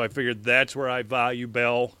format, so I figured that's where I value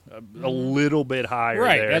Bell a little bit higher there.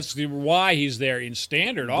 Right, that's why he's there in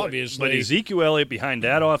standard, obviously. But Ezekiel Elliott behind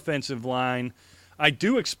that offensive line, I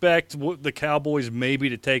do expect the Cowboys maybe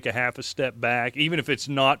to take a half a step back, even if it's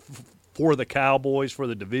not for the Cowboys, for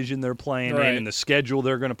the division they're playing in and the schedule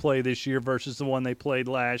they're going to play this year versus the one they played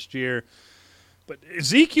last year. But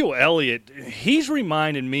Ezekiel Elliott, he's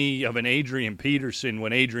reminded me of an Adrian Peterson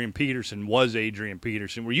when Adrian Peterson was Adrian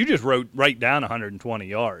Peterson, where you just write down 120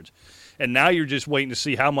 yards. And now you're just waiting to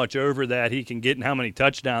see how much over that he can get and how many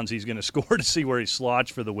touchdowns he's going to score to see where he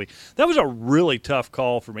slots for the week. That was a really tough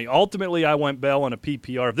call for me. Ultimately, I went Bell on a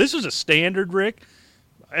PPR. If this was a standard, Rick,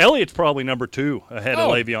 Elliott's probably number 2 ahead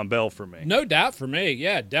of Le'Veon Bell for me. No doubt for me.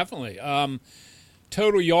 Yeah, definitely.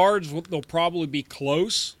 Total yards, they'll probably be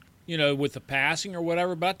close, with the passing or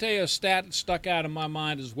whatever. But I'll tell you a stat that stuck out in my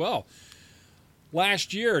mind as well.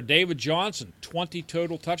 Last year, David Johnson, 20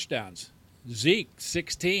 total touchdowns. Zeke,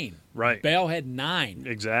 16. Right. Bell had 9.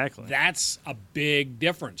 Exactly. That's a big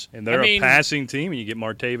difference. And they're a passing team, and you get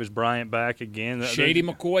Martavis Bryant back again. Shady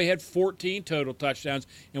McCoy had 14 total touchdowns.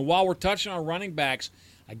 And while we're touching on running backs,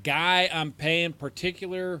 a guy I'm paying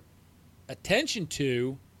particular attention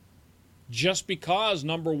to just because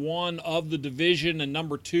number 1 of the division and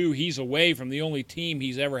number 2, he's away from the only team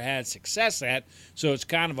he's ever had success at, so it's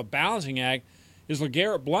kind of a balancing act, is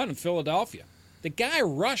LeGarrette Blount in Philadelphia. The guy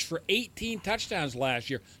rushed for 18 touchdowns last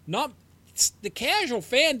year. The casual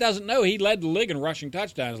fan doesn't know he led the league in rushing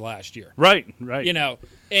touchdowns last year. Right.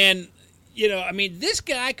 This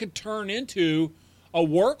guy could turn into a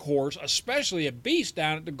workhorse, especially a beast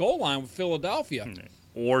down at the goal line with Philadelphia.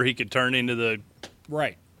 Or he could turn into the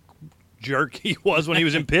jerk he was when he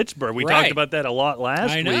was in Pittsburgh. We talked about that a lot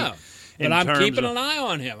last week. I know. But I'm keeping an eye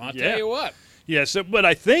on him. I'll tell you what. Yeah, but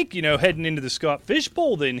I think, heading into the Scott Fish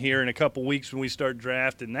Bowl then here in a couple weeks when we start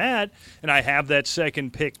drafting that, and I have that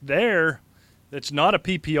second pick there, that's not a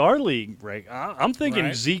PPR league, right? I'm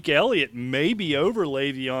thinking Zeke Elliott may be over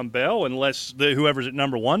Le'Veon Bell unless whoever's at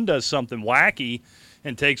number 1 does something wacky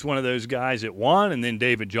and takes one of those guys at 1, and then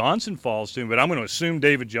David Johnson falls to him. But I'm going to assume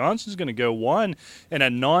David Johnson's going to go 1 in a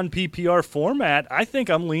non-PPR format. I think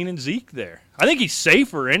I'm leaning Zeke there. I think he's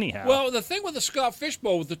safer anyhow. Well, the thing with the Scott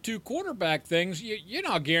Fishbowl with the 2 quarterback things, you're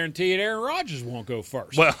not guaranteed Aaron Rodgers won't go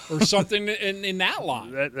first, or something in that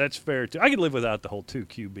line. That's fair too. I could live without the whole 2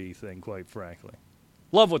 QB thing, quite frankly.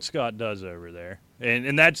 Love what Scott does over there,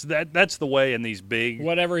 and that's the way in these big.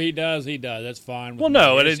 Whatever he does. That's fine. Well,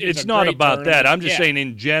 no, it's not about that. I'm just saying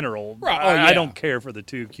in general. Right. I don't care for the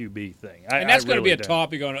 2 QB thing, and that's going to be a don't.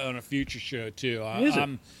 topic on a future show too. Is it?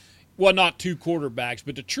 Well, not 2 quarterbacks,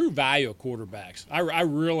 but the true value of quarterbacks. I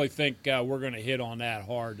really think we're going to hit on that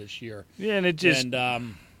hard this year. Yeah, and it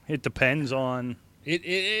depends on.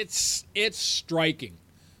 It's striking.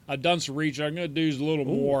 I've done some research. I'm going to do a little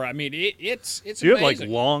more. I mean, it's so you have amazing.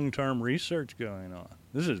 like long-term research going on.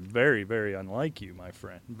 This is very, very unlike you, my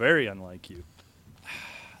friend. Very unlike you.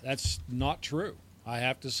 That's not true. I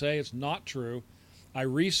have to say it's not true. I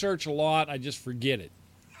research a lot. I just forget it.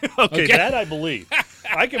 Okay, that I believe.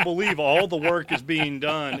 I can believe all the work is being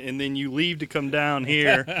done, and then you leave to come down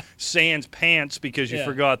here, sans pants, because you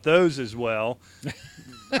forgot those as well.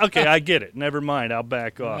 Okay, I get it. Never mind. I'll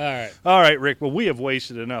back off. All right, Rick. Well, we have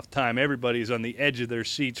wasted enough time. Everybody's on the edge of their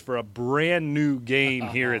seats for a brand new game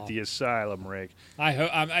here at the Asylum, Rick. I hope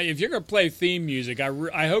if you're going to play theme music,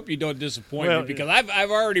 I hope you don't disappoint me, because I've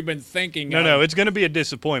already been thinking. No, it's going to be a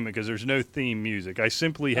disappointment because there's no theme music. I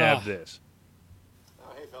simply have this.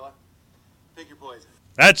 Oh, hey, fella. Pick your poison.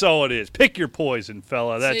 That's all it is. Pick your poison,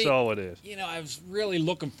 fella. That's all it is. You know, I was really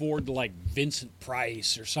looking forward to like Vincent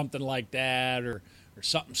Price or something like that, or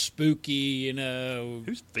something spooky, you know.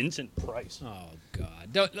 Who's Vincent Price? Oh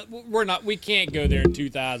God, we can't go there in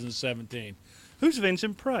 2017. Who's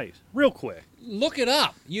Vincent Price? Real quick. Look it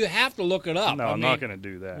up. You have to look it up. No, I'm not going to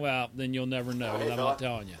do that. Well, then you'll never know. Hey, I'm not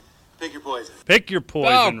telling you. Pick your poison. Pick your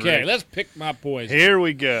poison. Okay, Rick. let's pick my poison. Here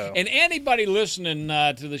we go. And anybody listening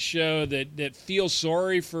to the show that feels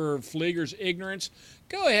sorry for Flieger's ignorance,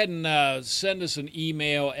 go ahead and send us an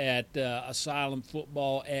email at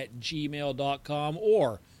asylumfootball@gmail.com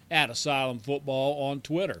or at Asylum Football on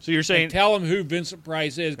Twitter. So you're saying, and tell them who Vincent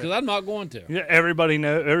Price is, because I'm not going to. Yeah, everybody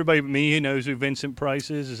but me knows who Vincent Price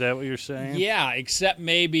is. Is that what you're saying? Yeah, except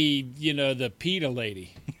maybe the PETA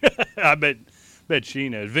lady. I bet she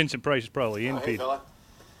knows. Vincent Price is probably in Hey, PETA. fella.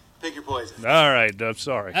 Pick your poison. All right, I'm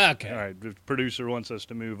sorry. Okay. All right, the producer wants us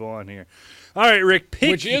to move on here. All right, Rick,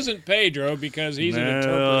 which isn't Pedro, because he's an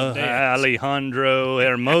interpreter of dance. Alejandro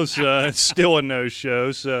Hermosa. It's still a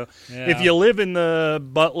no-show. So if you live in the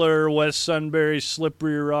Butler, West Sunbury,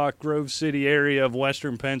 Slippery Rock, Grove City area of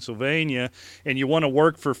western Pennsylvania, and you want to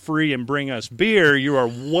work for free and bring us beer, you are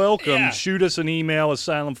welcome. Yeah. Shoot us an email,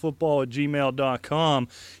 asylumfootball@gmail.com.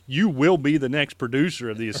 You will be the next producer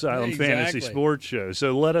of the Asylum Fantasy Sports Show.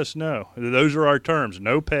 So let us know. Those are our terms.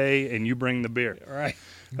 No pay, and you bring the beer. All right.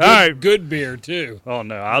 All right. Good beer, too. Oh,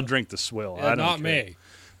 no. I'll drink the swill. I don't not care. me.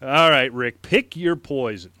 All right, Rick. Pick your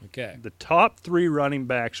poison. Okay. The top 3 running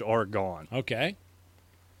backs are gone. Okay.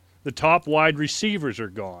 The top wide receivers are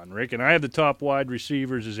gone, Rick. And I have the top wide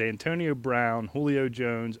receivers as Antonio Brown, Julio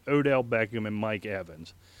Jones, Odell Beckham, and Mike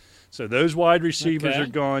Evans. So those wide receivers are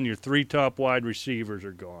gone. Your 3 top wide receivers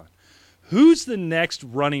are gone. Who's the next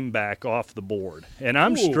running back off the board? And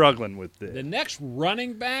I'm struggling with this. The next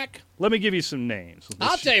running back? Let me give you some names.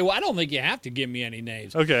 I'll tell you what, I don't think you have to give me any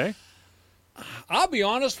names. Okay. I'll be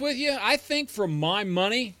honest with you. I think for my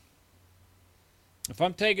money, if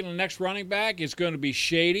I'm taking the next running back, it's going to be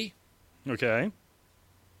Shady. Okay.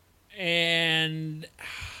 And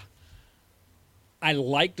I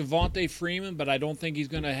like Devontae Freeman, but I don't think he's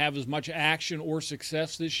going to have as much action or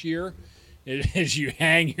success this year as you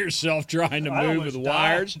hang yourself trying to move with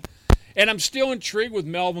wires. And I'm still intrigued with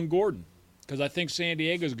Melvin Gordon, because I think San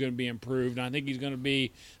Diego is going to be improved, and I think he's going to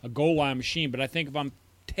be a goal line machine. But I think if I'm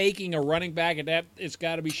taking a running back at that, it's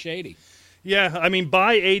got to be Shady. Yeah, I mean,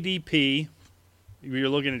 by ADP, you're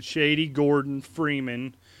looking at Shady, Gordon,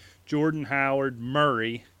 Freeman, Jordan Howard,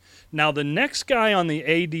 Murray. Now, the next guy on the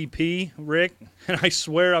ADP, Rick, and I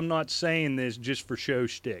swear I'm not saying this just for show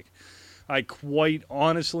shtick, I quite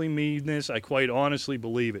honestly mean this. I quite honestly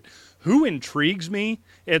believe it. Who intrigues me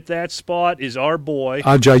at that spot is our boy,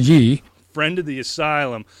 Ajayi, friend of the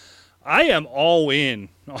Asylum. I am all in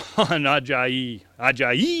on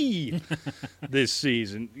Ajayi this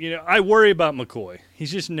season. You know, I worry about McCoy.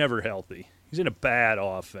 He's just never healthy. He's in a bad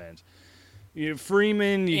offense.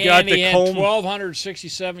 Freeman, you got the Coleman.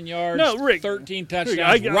 1,267 yards, No, Rick, 13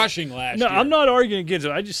 touchdowns rushing last year. No, I'm not arguing against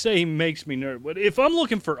it. I just say he makes me nervous. But if I'm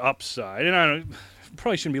looking for upside, and I don't,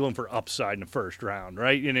 probably shouldn't be looking for upside in the first round,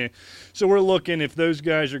 right? So we're looking, if those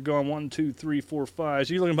guys are going 1, 2, 3, 4, 5,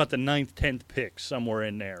 so you're looking about the 9th, 10th pick, somewhere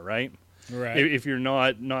in there, right? Right. If you're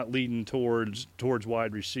not leading towards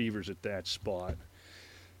wide receivers at that spot.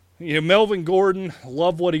 Melvin Gordon,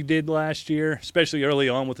 love what he did last year, especially early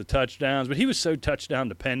on with the touchdowns, but he was so touchdown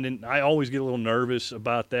dependent. I always get a little nervous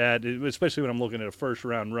about that, especially when I'm looking at a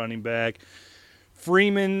first-round running back.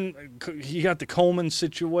 Freeman, he got the Coleman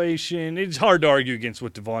situation. It's hard to argue against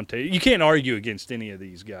with Devontae. You can't argue against any of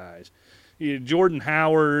these guys. Jordan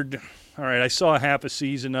Howard, all right, I saw half a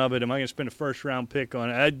season of it. Am I going to spend a first-round pick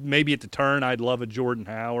on it? Maybe at the turn I'd love a Jordan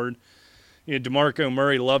Howard. DeMarco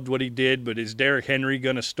Murray loved what he did, but is Derrick Henry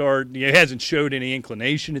going to start? He hasn't showed any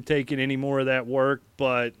inclination to taking any more of that work,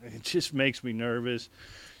 but it just makes me nervous.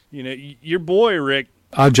 Your boy, Rick,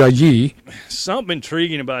 Ajayi. Something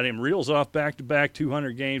intriguing about him. Reels off back-to-back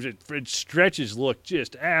 200 games. It stretches look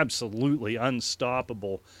just absolutely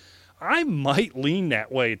unstoppable. I might lean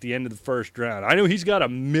that way at the end of the first round. I know he's got a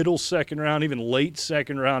middle second round, even late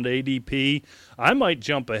second round ADP. I might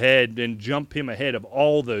jump ahead and jump him ahead of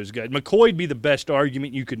all those guys. McCoy'd be the best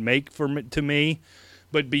argument you could make to me.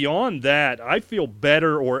 But beyond that, I feel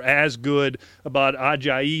better or as good about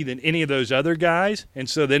Ajayi than any of those other guys. And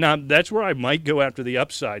so then that's where I might go after the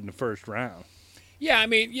upside in the first round. Yeah, I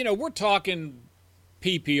mean, we're talking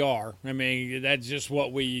PPR. I mean, that's just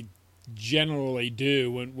what we generally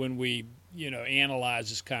do when we, analyze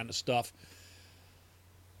this kind of stuff.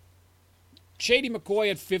 Shady McCoy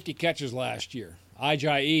had 50 catches last year.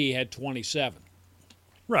 Ajayi had 27.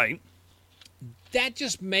 Right. That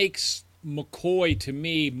just makes McCoy, to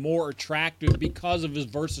me, more attractive because of his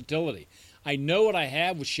versatility. I know what I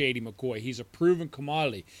have with Shady McCoy. He's a proven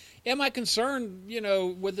commodity. Am I concerned,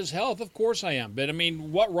 with his health? Of course I am. But, I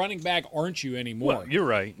mean, what running back aren't you anymore? Well, you're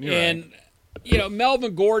right.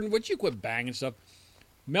 Melvin Gordon, would you quit banging stuff?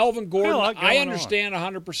 Melvin Gordon, I understand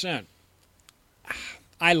 100%.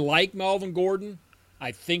 I like Melvin Gordon.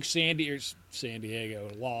 I think San Diego,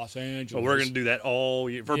 Los Angeles. Well, we're going to do that all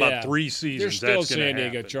year for about 3 seasons. They're still That's San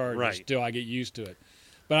Diego happen. Chargers. Right. Still, I get used to it.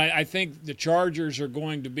 But I think the Chargers are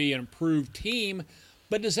going to be an improved team.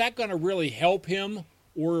 But is that going to really help him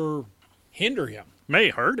or hinder him? May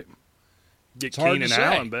hurt him. Get Keenan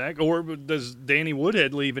Allen back, or does Danny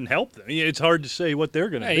Woodhead leave and help them? It's hard to say what they're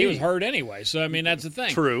going to be. He was hurt anyway, so, I mean, that's the thing.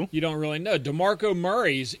 True. You don't really know. DeMarco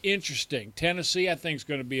Murray's interesting. Tennessee, I think, is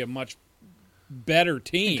going to be a much better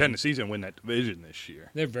team. Tennessee's going to win that division this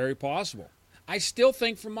year. They're very possible. I still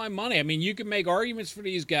think for my money, I mean, you can make arguments for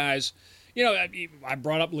these guys. I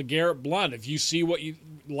brought up LeGarrette Blount. If you see what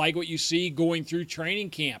you see going through training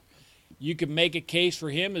camp, you can make a case for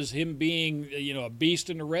him as him being, a beast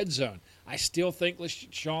in the red zone. I still think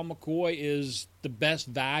Sean McCoy is the best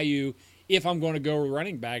value if I'm going to go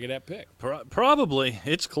running back at that pick. Probably.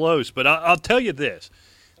 It's close, but I'll tell you this.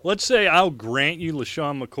 Let's say I'll grant you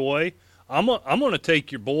LaShawn McCoy. I'm going to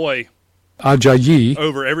take your boy Ajayi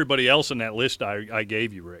over everybody else on that list I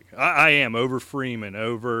gave you, Rick. I am over Freeman,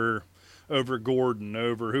 over Gordon,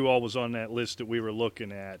 over who all was on that list that we were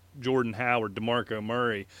looking at, Jordan Howard, DeMarco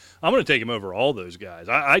Murray. I'm going to take him over all those guys.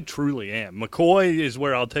 I truly am. McCoy is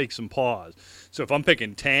where I'll take some pause. So if I'm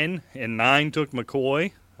picking 10 and 9 took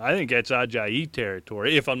McCoy, I think that's Ajayi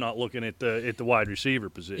territory if I'm not looking at the wide receiver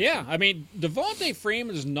position. Yeah, I mean, Devontae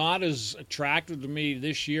Freeman is not as attractive to me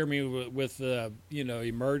this year. I mean, with the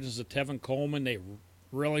emergence of Tevin Coleman, they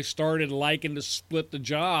really started liking to split the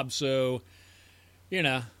job. So,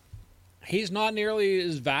 he's not nearly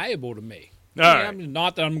as valuable to me. Right.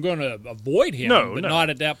 Not that I'm going to avoid him, but not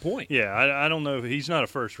at that point. Yeah, I don't know. He's not a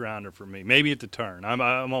first-rounder for me. Maybe at the turn.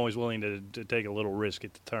 I'm always willing to take a little risk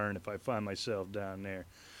at the turn if I find myself down there.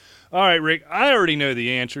 All right, Rick, I already know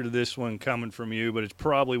the answer to this one coming from you, but it's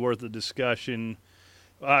probably worth a discussion.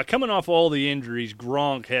 Coming off all the injuries,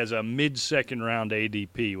 Gronk has a mid-second round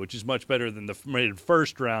ADP, which is much better than the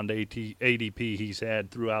first-round ADP he's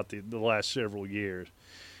had throughout the last several years.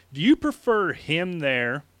 Do you prefer him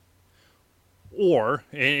there or,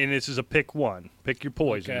 and this is a pick one, pick your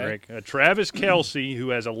poison, okay, Rick, Travis Kelce, who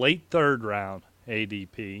has a late third-round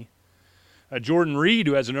ADP, Jordan Reed,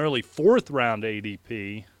 who has an early fourth-round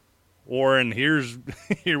ADP, or, and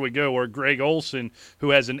here we go, or Greg Olsen, who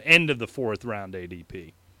has an end of the fourth-round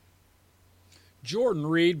ADP? Jordan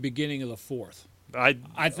Reed, beginning of the fourth. I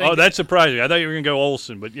think. Oh, that's surprising. I thought you were going to go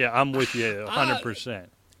Olsen, but yeah, I'm with you 100%.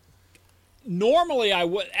 Normally, I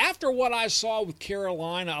would. After what I saw with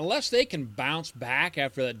Carolina, unless they can bounce back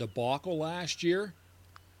after that debacle last year,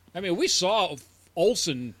 I mean, we saw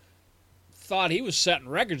Olsen thought he was setting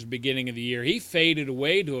records at the beginning of the year. He faded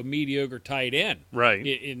away to a mediocre tight end. Right.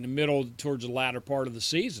 In the middle towards the latter part of the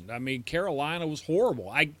season. I mean, Carolina was horrible.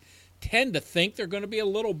 I tend to think they're going to be a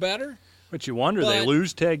little better. But you wonder, they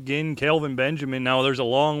lose Ted Ginn, Kelvin Benjamin. Now, there's a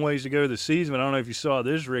long ways to go this season, but I don't know if you saw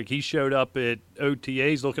this, Rick. He showed up at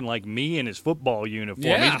OTAs looking like me in his football uniform.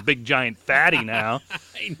 Yeah. He's a big, giant fatty now.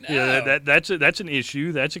 I know. Yeah, that's an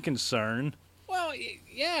issue. That's a concern. Well,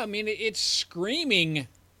 yeah, I mean, it's screaming.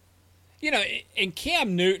 You know, in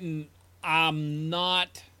Cam Newton, I'm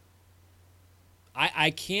not –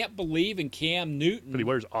 I can't believe in Cam Newton. But he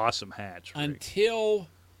wears awesome hats, Rick.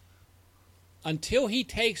 Until he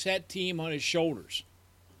takes that team on his shoulders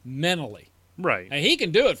mentally. Right. And he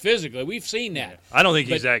can do it physically. We've seen that. Yeah. I don't think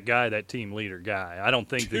he's that guy, that team leader guy. I don't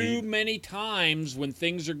think too many times when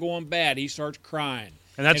things are going bad, he starts crying.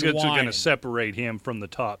 And that's what's going whining. to separate him from the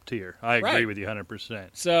top tier. I agree with you 100%.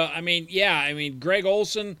 So, I mean, Greg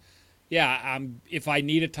Olsen, if I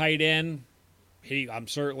need a tight end, I'm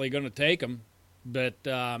certainly going to take him. But,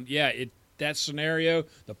 that scenario,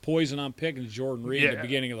 the poison I'm picking is Jordan Reed at the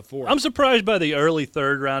beginning of the fourth. I'm surprised by the early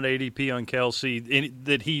third-round ADP on Kelsey,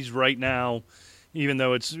 that he's right now, even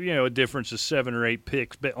though it's a difference of 7 or 8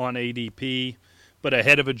 picks on ADP, but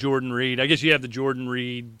ahead of a Jordan Reed. I guess you have the Jordan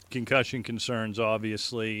Reed concussion concerns,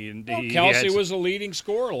 obviously. And Kelsey was the leading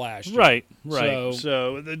scorer last year. Right.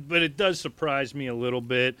 So, but it does surprise me a little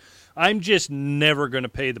bit. I'm just never going to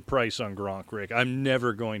pay the price on Gronk, Rick. I'm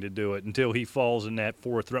never going to do it until he falls in that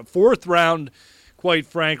fourth round. Fourth round, quite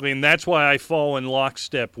frankly, and that's why I fall in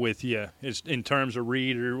lockstep with you in terms of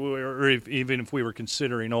Reed or even if we were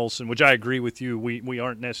considering Olsen, which I agree with you, we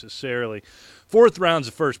aren't necessarily. Fourth round's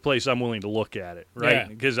the first place I'm willing to look at it, right? Yeah.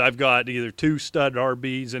 Because I've got either 2 stud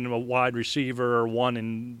RBs and a wide receiver or 1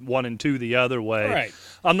 and 2 the other way. Right.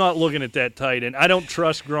 I'm not looking at that tight end. I don't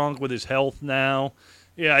trust Gronk with his health now.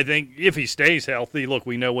 Yeah, I think if he stays healthy, look,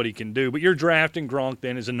 we know what he can do. But you're drafting Gronk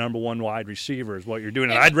then as a number 1 wide receiver is what you're doing.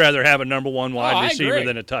 And I'd rather have a number 1 wide receiver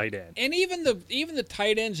than a tight end. And even the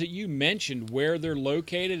tight ends that you mentioned, where they're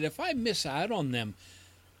located, if I miss out on them,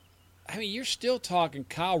 I mean, you're still talking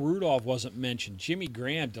Kyle Rudolph wasn't mentioned, Jimmy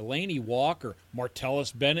Graham, Delaney Walker,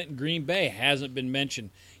 Martellus Bennett in Green Bay hasn't been mentioned.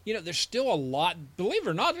 There's still a lot, believe it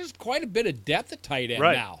or not, there's quite a bit of depth at tight end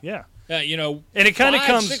now. Yeah. And it kind of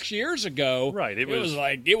comes 6 years ago. Right. It was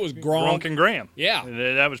Gronk and Graham. Yeah.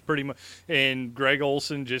 That was pretty much, and Greg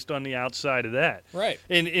Olsen just on the outside of that. Right.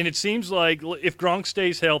 And it seems like if Gronk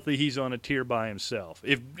stays healthy, he's on a tier by himself.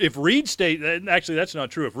 If Reed stays, actually that's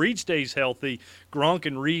not true. If Reed stays healthy, Gronk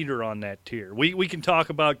and Reed are on that tier. We can talk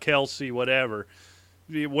about Kelsey, whatever.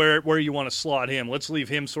 Where you want to slot him. Let's leave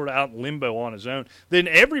him sort of out in limbo on his own. Then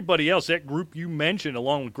everybody else, that group you mentioned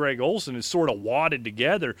along with Greg Olsen, is sort of wadded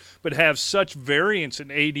together, but have such variance in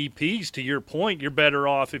ADPs. To your point, you're better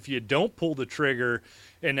off if you don't pull the trigger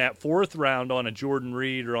in that fourth round on a Jordan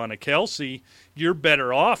Reed or on a Kelsey. You're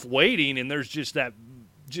better off waiting, and there's just that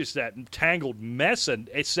tangled mess of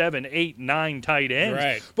 7, 8, 9 tight ends.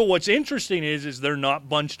 Right. But what's interesting is they're not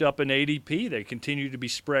bunched up in ADP. They continue to be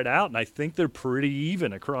spread out, and I think they're pretty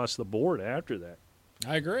even across the board after that.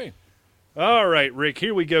 I agree. All right, Rick,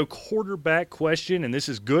 here we go. Quarterback question, and this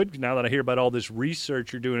is good now that I hear about all this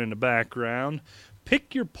research you're doing in the background.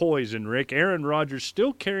 Pick your poison, Rick. Aaron Rodgers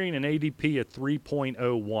still carrying an ADP of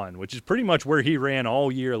 3.01, which is pretty much where he ran all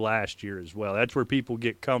year last year as well. That's where people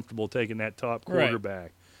get comfortable taking that top quarterback.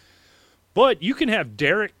 Right. But you can have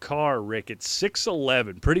Derek Carr, Rick, at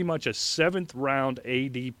 6'11", pretty much a 7th-round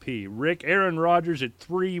ADP. Rick, Aaron Rodgers at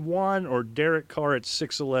 3.1 or Derek Carr at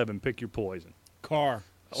 6'11"? Pick your poison. Carr,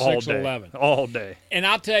 6'11". All day. And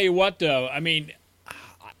I'll tell you what, though, I mean,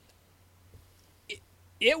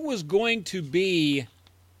 it was going to be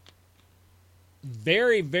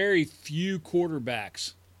very, very few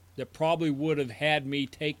quarterbacks that probably would have had me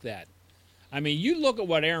take that. I mean, you look at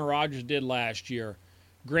what Aaron Rodgers did last year.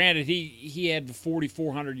 Granted, he had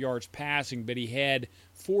 4,400 yards passing, but he had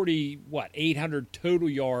 800 total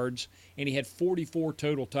yards, and he had 44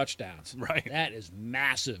 total touchdowns. Right. That is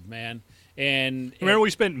massive, man. And remember,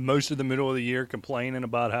 we spent most of the middle of the year complaining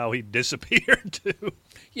about how he disappeared, too.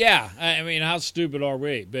 Yeah. I mean, how stupid are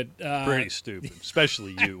we? But pretty stupid,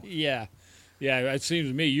 especially you. Yeah. It seems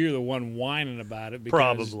to me you're the one whining about it because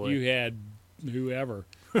probably you had whoever.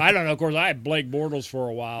 I don't know. Of course, I had Blake Bortles for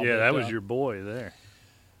a while. Yeah, that was your boy there.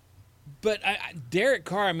 But Derek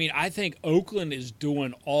Carr, I mean, I think Oakland is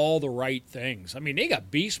doing all the right things. I mean, they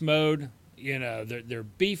got beast mode. They're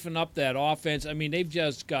beefing up that offense. I mean, they've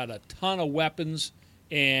just got a ton of weapons.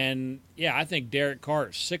 And, yeah, I think Derek Carr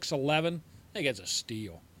is 6'11". I think it's a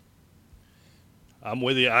steal. I'm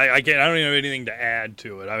with you. I don't even have anything to add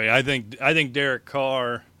to it. I mean, I think Derek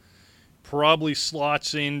Carr probably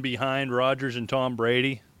slots in behind Rodgers and Tom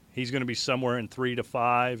Brady. He's going to be somewhere in 3 to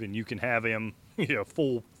 5, and you can have him,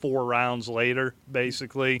 full 4 rounds later,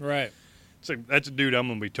 basically. Right. So that's a dude I'm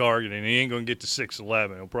going to be targeting. He ain't going to get to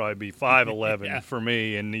 6'11". He'll probably be 5'11" Yeah. for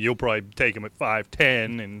me, and you'll probably take him at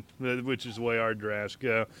 5'10", and which is the way our drafts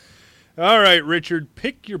go. All right, Richard,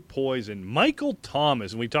 pick your poison. Michael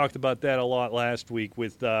Thomas, and we talked about that a lot last week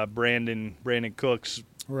with Brandon Cooks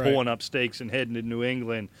pulling up stakes and heading to New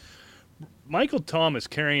England. Michael Thomas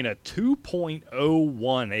carrying a 2.01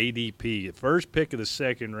 ADP, first pick of the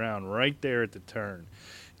second round, right there at the turn.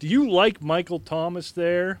 Do you like Michael Thomas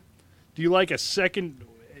there? Do you like a second?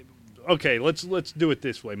 Okay, let's do it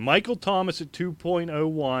this way. Michael Thomas at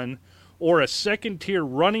 2.01, or a second-tier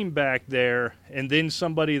running back there, and then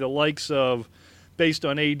somebody the likes of, based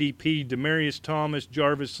on ADP, Demaryius Thomas,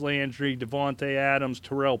 Jarvis Landry, Devontae Adams,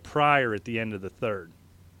 Terrell Pryor at the end of the third.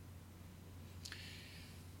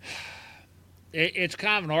 It's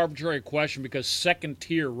kind of an arbitrary question because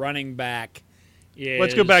second-tier running back is...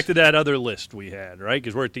 Let's go back to that other list we had, right?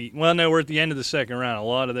 Because we're at the end of the second round. A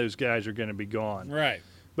lot of those guys are going to be gone. Right.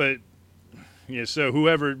 But, so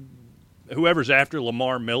whoever's after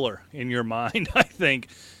Lamar Miller in your mind, I think,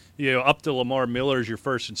 up to Lamar Miller is your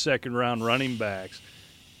first and second round running backs.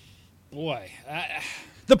 Boy,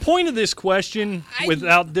 the point of this question,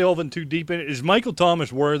 without delving too deep in it, is Michael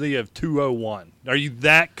Thomas worthy of 201? Are you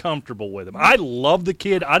that comfortable with him? I love the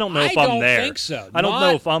kid. I don't know if I'm there. I don't think so. I don't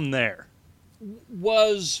know if I'm there.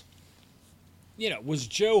 Was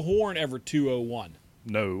Joe Horn ever 201?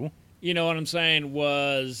 No. You know what I'm saying?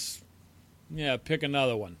 Pick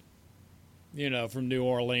another one. From New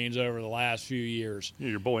Orleans over the last few years.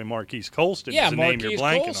 Your boy Marquise Colston Yeah, is the name you're Marquise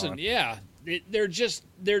blanking Colston. on. Yeah.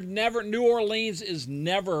 They're never, New Orleans is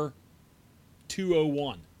never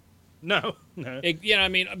 201. No.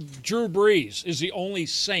 Drew Brees is the only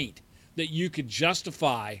Saint that you could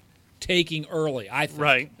justify taking early, I think.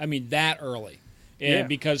 Right. That early. And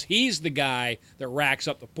because he's the guy that racks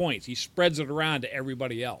up the points. He spreads it around to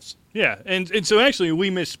everybody else. Yeah, and so actually we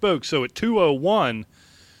misspoke. So at 201,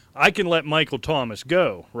 I can let Michael Thomas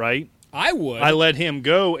go, right? I would. I let him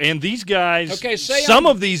go, and these guys, Okay, some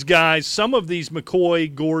of these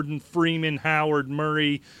McCoy, Gordon, Freeman, Howard,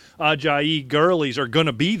 Murray, Ajayi, Gurley's are going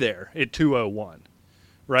to be there at 201,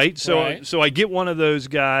 right? So I get one of those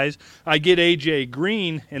guys. I get A.J.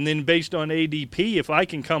 Green, and then based on ADP, if I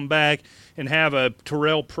can come back and have a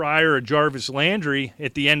Terrell Pryor or Jarvis Landry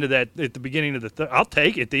at the end of that, at the beginning of the I'll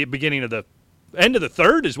take it. The beginning of the end of the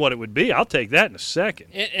third is what it would be. I'll take that in a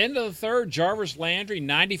second. End of the third, Jarvis Landry,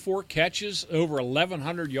 94 catches, over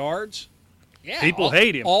 1,100 yards. Yeah, People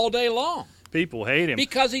hate him. all day long. People hate him.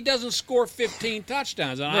 Because he doesn't score 15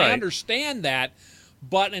 touchdowns. And I understand that,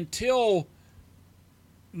 but until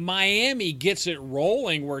Miami gets it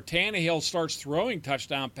rolling where Tannehill starts throwing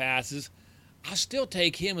touchdown passes, I'll still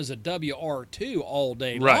take him as a WR2 all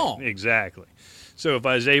day long. Right, exactly. So if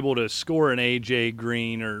I was able to score an A.J.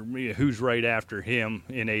 Green or who's right after him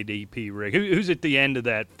in ADP, Rick, who's at the end of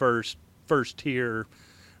that first tier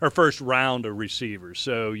or first round of receivers?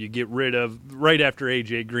 So you get rid of, right after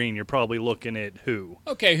A.J. Green, you're probably looking at who?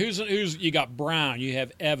 Okay, who's you got Brown, you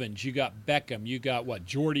have Evans, you got Beckham, you got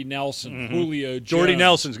Jordy Nelson, Julio Jones. Jordy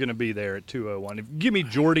Nelson's going to be there at 201. Give me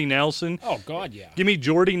Jordy Nelson. Oh, God, yeah. Give me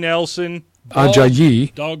Jordy Nelson.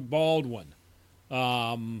 Ajayi. Doug Baldwin.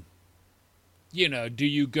 Do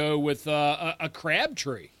you go with a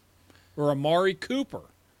Crabtree or Amari Cooper?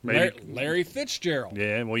 Maybe. Larry Fitzgerald.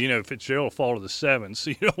 Yeah, well, Fitzgerald will fall to the 7, so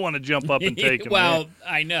you don't want to jump up and take him. Well,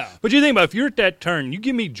 I know. But you think about, if you're at that turn, you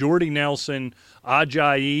give me Jordy Nelson,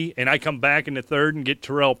 Ajayi, and I come back in the third and get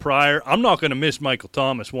Terrell Pryor, I'm not going to miss Michael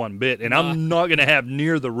Thomas one bit, and I'm not going to have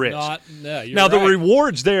near the risk. You're the right.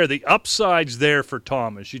 reward's there, the upside's there for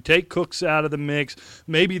Thomas. You take Cooks out of the mix.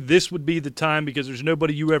 Maybe this would be the time because there's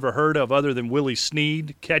nobody you ever heard of other than Willie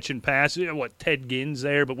Snead catching passes. Ted Ginn's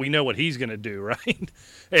there, but we know what he's going to do, right?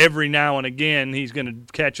 Every now and again, he's going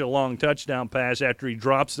to catch a long touchdown pass after he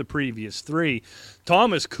drops the previous 3.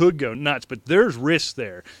 Thomas could go nuts, but there's risk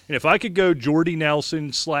there. And if I could go Jordy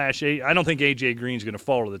Nelson / I don't think A.J. Green's going to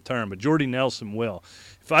fall to the turn, but Jordy Nelson will.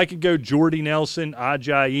 If I could go Jordy Nelson,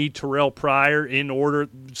 Ajayi, Terrell Pryor in order,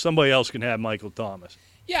 somebody else can have Michael Thomas.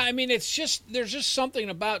 Yeah, there's just something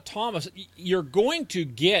about Thomas. You're going to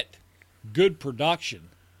get good production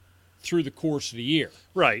through the course of the year.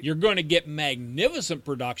 Right. You're going to get magnificent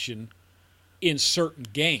production in certain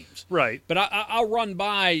games. Right. But I'll run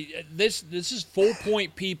by this. This is full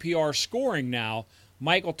point PPR scoring now.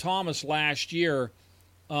 Michael Thomas last year,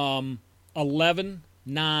 11,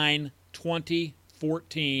 9, 20,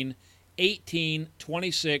 14, 18,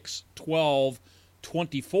 26, 12,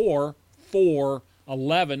 24, 4,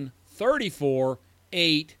 11, 34,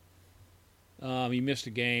 8. He missed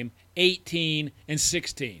a game. 18 and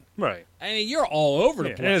 16. Right. I mean, you're all over the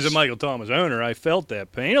place. And as a Michael Thomas owner, I felt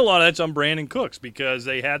that pain. A lot of that's on Brandon Cooks because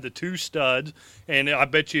they had the two studs, and I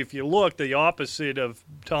bet you if you look, the opposite of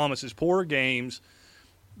Thomas's poor games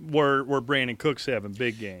were Brandon Cooks having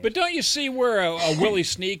big games. But don't you see where a Willie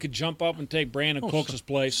Snead could jump up and take Brandon Cooks'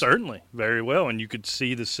 place? Certainly, very well, and you could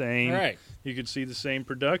see the same. Right. You could see the same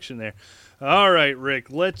production there. All right, Rick,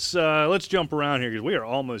 let's jump around here because we are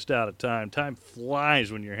almost out of time. Time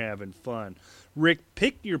flies when you're having fun. Rick,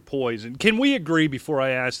 pick your poison. Can we agree before I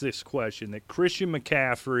ask this question that Christian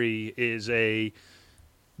McCaffrey is a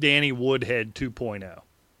Danny Woodhead 2.0?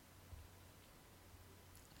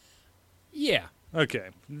 Yeah. Okay,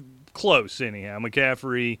 close anyhow.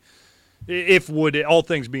 McCaffrey, if all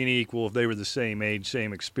things being equal, if they were the same age,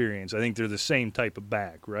 same experience, I think they're the same type of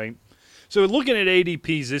back, right? So looking at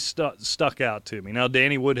ADPs, this stuck out to me. Now,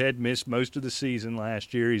 Danny Woodhead missed most of the season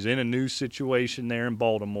last year. He's in a new situation there in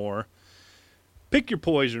Baltimore. Pick your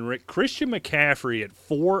poison, Rick. Christian McCaffrey at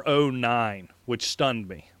 409, which stunned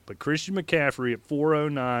me. But Christian McCaffrey at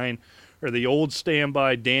 409 or the old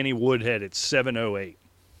standby Danny Woodhead at 708.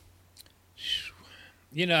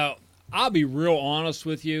 You know, I'll be real honest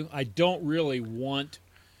with you. I don't really want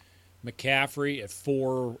McCaffrey at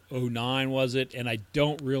 409, was it? And I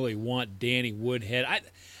don't really want Danny Woodhead.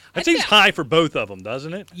 That seems high for both of them,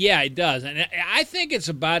 doesn't it? Yeah, it does. And I think it's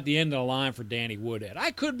about the end of the line for Danny Woodhead.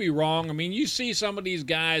 I could be wrong. I mean, you see some of these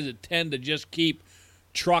guys that tend to just keep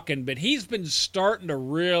trucking, but he's been starting to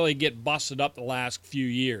really get busted up the last few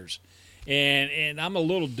years. And I'm a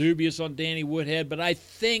little dubious on Danny Woodhead, but I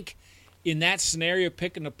think in that scenario,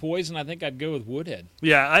 picking the poison, I think I'd go with Woodhead.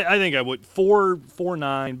 Yeah, I think I would.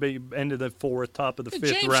 4-9, end of the fourth, top of the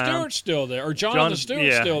fifth James round. Stewart's still there, or Jonathan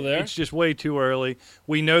Stewart's still there. It's just way too early.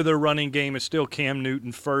 We know their running game is still Cam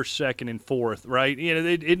Newton first, second, and fourth, right? You know,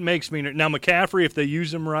 it makes me now McCaffrey, if they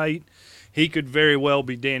use him right, he could very well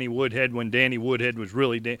be Danny Woodhead when Danny Woodhead was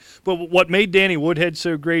really But what made Danny Woodhead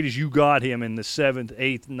so great is you got him in the 7th,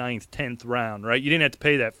 8th, 9th, 10th round, right? You didn't have to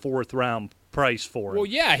pay that 4th round price for him. Well,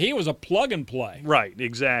 yeah, he was a plug and play. Right,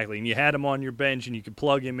 exactly. And you had him on your bench, and you could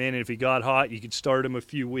plug him in, and if he got hot, you could start him a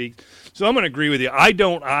few weeks. So I'm going to agree with you. I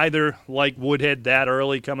don't either like Woodhead that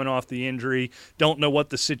early coming off the injury. Don't know what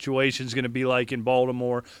the situation's going to be like in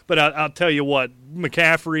Baltimore. But I'll tell you what,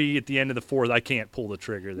 McCaffrey at the end of the 4th, I can't pull the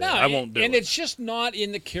trigger there. No, I won't do it. And it's just not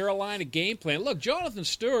in the Carolina game plan. Look, Jonathan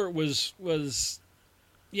Stewart was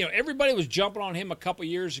you know, everybody was jumping on him a couple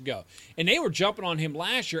years ago. And they were jumping on him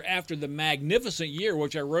last year after the magnificent year,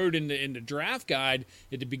 which I wrote in the draft guide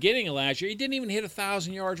at the beginning of last year. He didn't even hit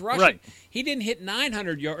 1,000 yards rushing. Right. He didn't hit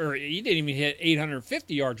 900 yards, or he didn't even hit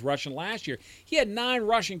 850 yards rushing last year. He had 9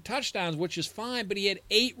 rushing touchdowns, which is fine, but he had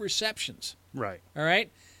 8 receptions. Right. All right?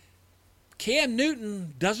 Cam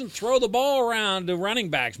Newton doesn't throw the ball around the running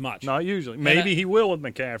backs much. Not usually. Maybe he will with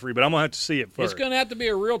McCaffrey, but I'm going to have to see it first. It's going to have to be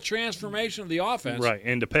a real transformation of the offense. Right,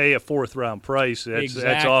 and to pay a 4th round price, that's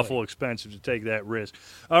Exactly. awful expensive to take that risk.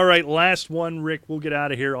 All right, last one, Rick. We'll get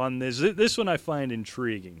out of here on this. This one I find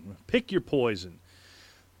intriguing. Pick your poison.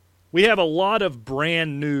 We have a lot of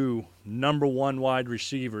brand new number 1 wide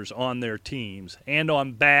receivers on their teams and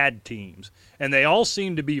on bad teams, and they all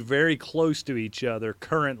seem to be very close to each other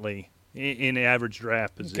currently in average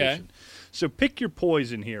draft position. Okay. So pick your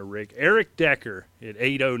poison here, Rick. Eric Decker at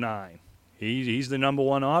 809. He's the number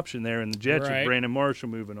 1 option there in the Jets with Right. Brandon Marshall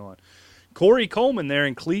moving on. Corey Coleman there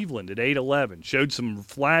in Cleveland at 811. Showed some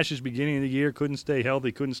flashes beginning of the year. Couldn't stay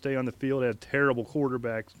healthy. Couldn't stay on the field. Had a terrible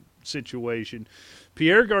quarterback situation.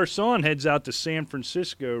 Pierre Garçon heads out to San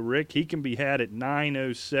Francisco, Rick. He can be had at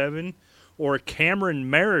 907. Or Cameron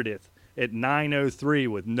Meredith at 903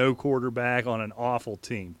 with no quarterback on an awful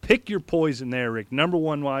team. Pick your poison there, Rick. Number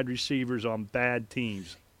 1 wide receivers on bad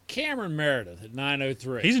teams. Cameron Meredith at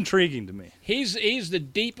 903. He's intriguing to me. He's the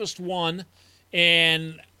deepest one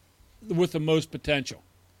and with the most potential.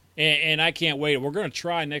 And I can't wait. We're going to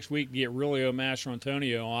try next week to get Aurelio Mastro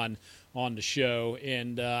Antonio on the show,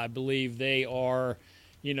 and I believe they are,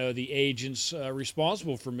 you know, the agents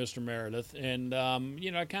responsible for Mr. Meredith. And,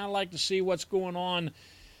 you know, I kind of like to see what's going on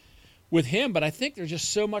with him, but I think there's just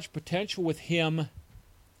so much potential with him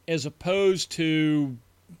as opposed to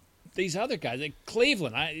these other guys. Like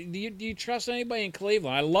Cleveland, do you trust anybody in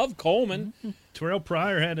Cleveland? I love Coleman. Terrell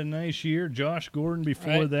Pryor had a nice year. Josh Gordon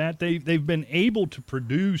before that. They've been able to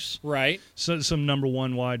produce some number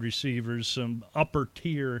 1 wide receivers, some upper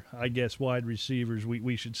tier, I guess, wide receivers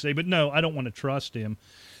we should say. But no, I don't want to trust him.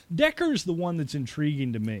 Decker's the one that's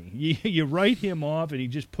intriguing to me. You write him off and he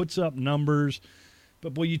just puts up numbers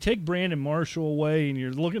But, boy, you take Brandon Marshall away, and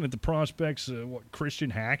you're looking at the prospects.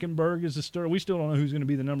 Christian Hackenberg is the starter. We still don't know who's going to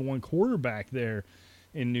be the number one quarterback there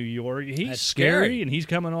in New York. He's That's scary, and he's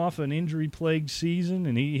coming off an injury-plagued season,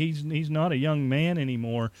 and he's not a young man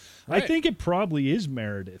anymore. Right. I think it probably is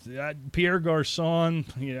Meredith. Pierre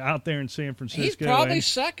Garçon, out there in San Francisco. He's probably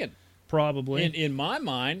second. Probably. In my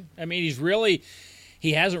mind. I mean,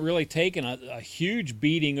 he hasn't really taken a huge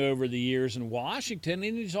beating over the years in Washington,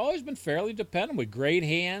 and he's always been fairly dependable with great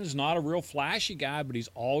hands, not a real flashy guy, but he's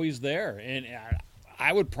always there. And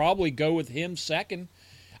I would probably go with him second.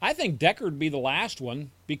 I think Decker would be the last one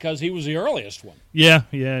because he was the earliest one. Yeah,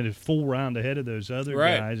 a full round ahead of those other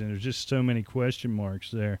Right. guys, and there's just so many question marks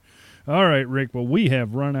there. All right, Rick, well, we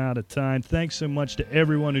have run out of time. Thanks so much to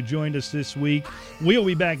everyone who joined us this week. We'll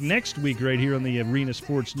be back next week right here on the Arena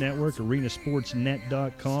Sports Network,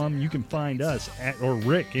 arenasportsnet.com. You can find us, or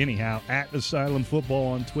Rick anyhow, at Asylum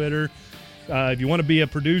Football on Twitter. If you want to be a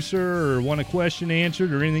producer or want a question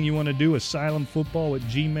answered or anything you want to do,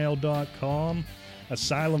 asylumfootball@gmail.com.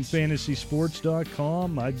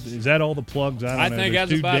 AsylumFantasySports.com. Is that all the plugs? I don't know. think There's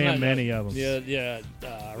that's too about damn it. many of them. Yeah.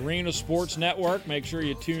 Arena Sports Network. Make sure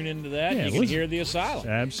you tune into that. Yeah, You can hear the Asylum.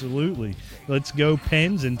 Absolutely. Let's go,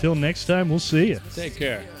 Pens. Until next time, we'll see you. Take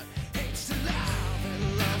care.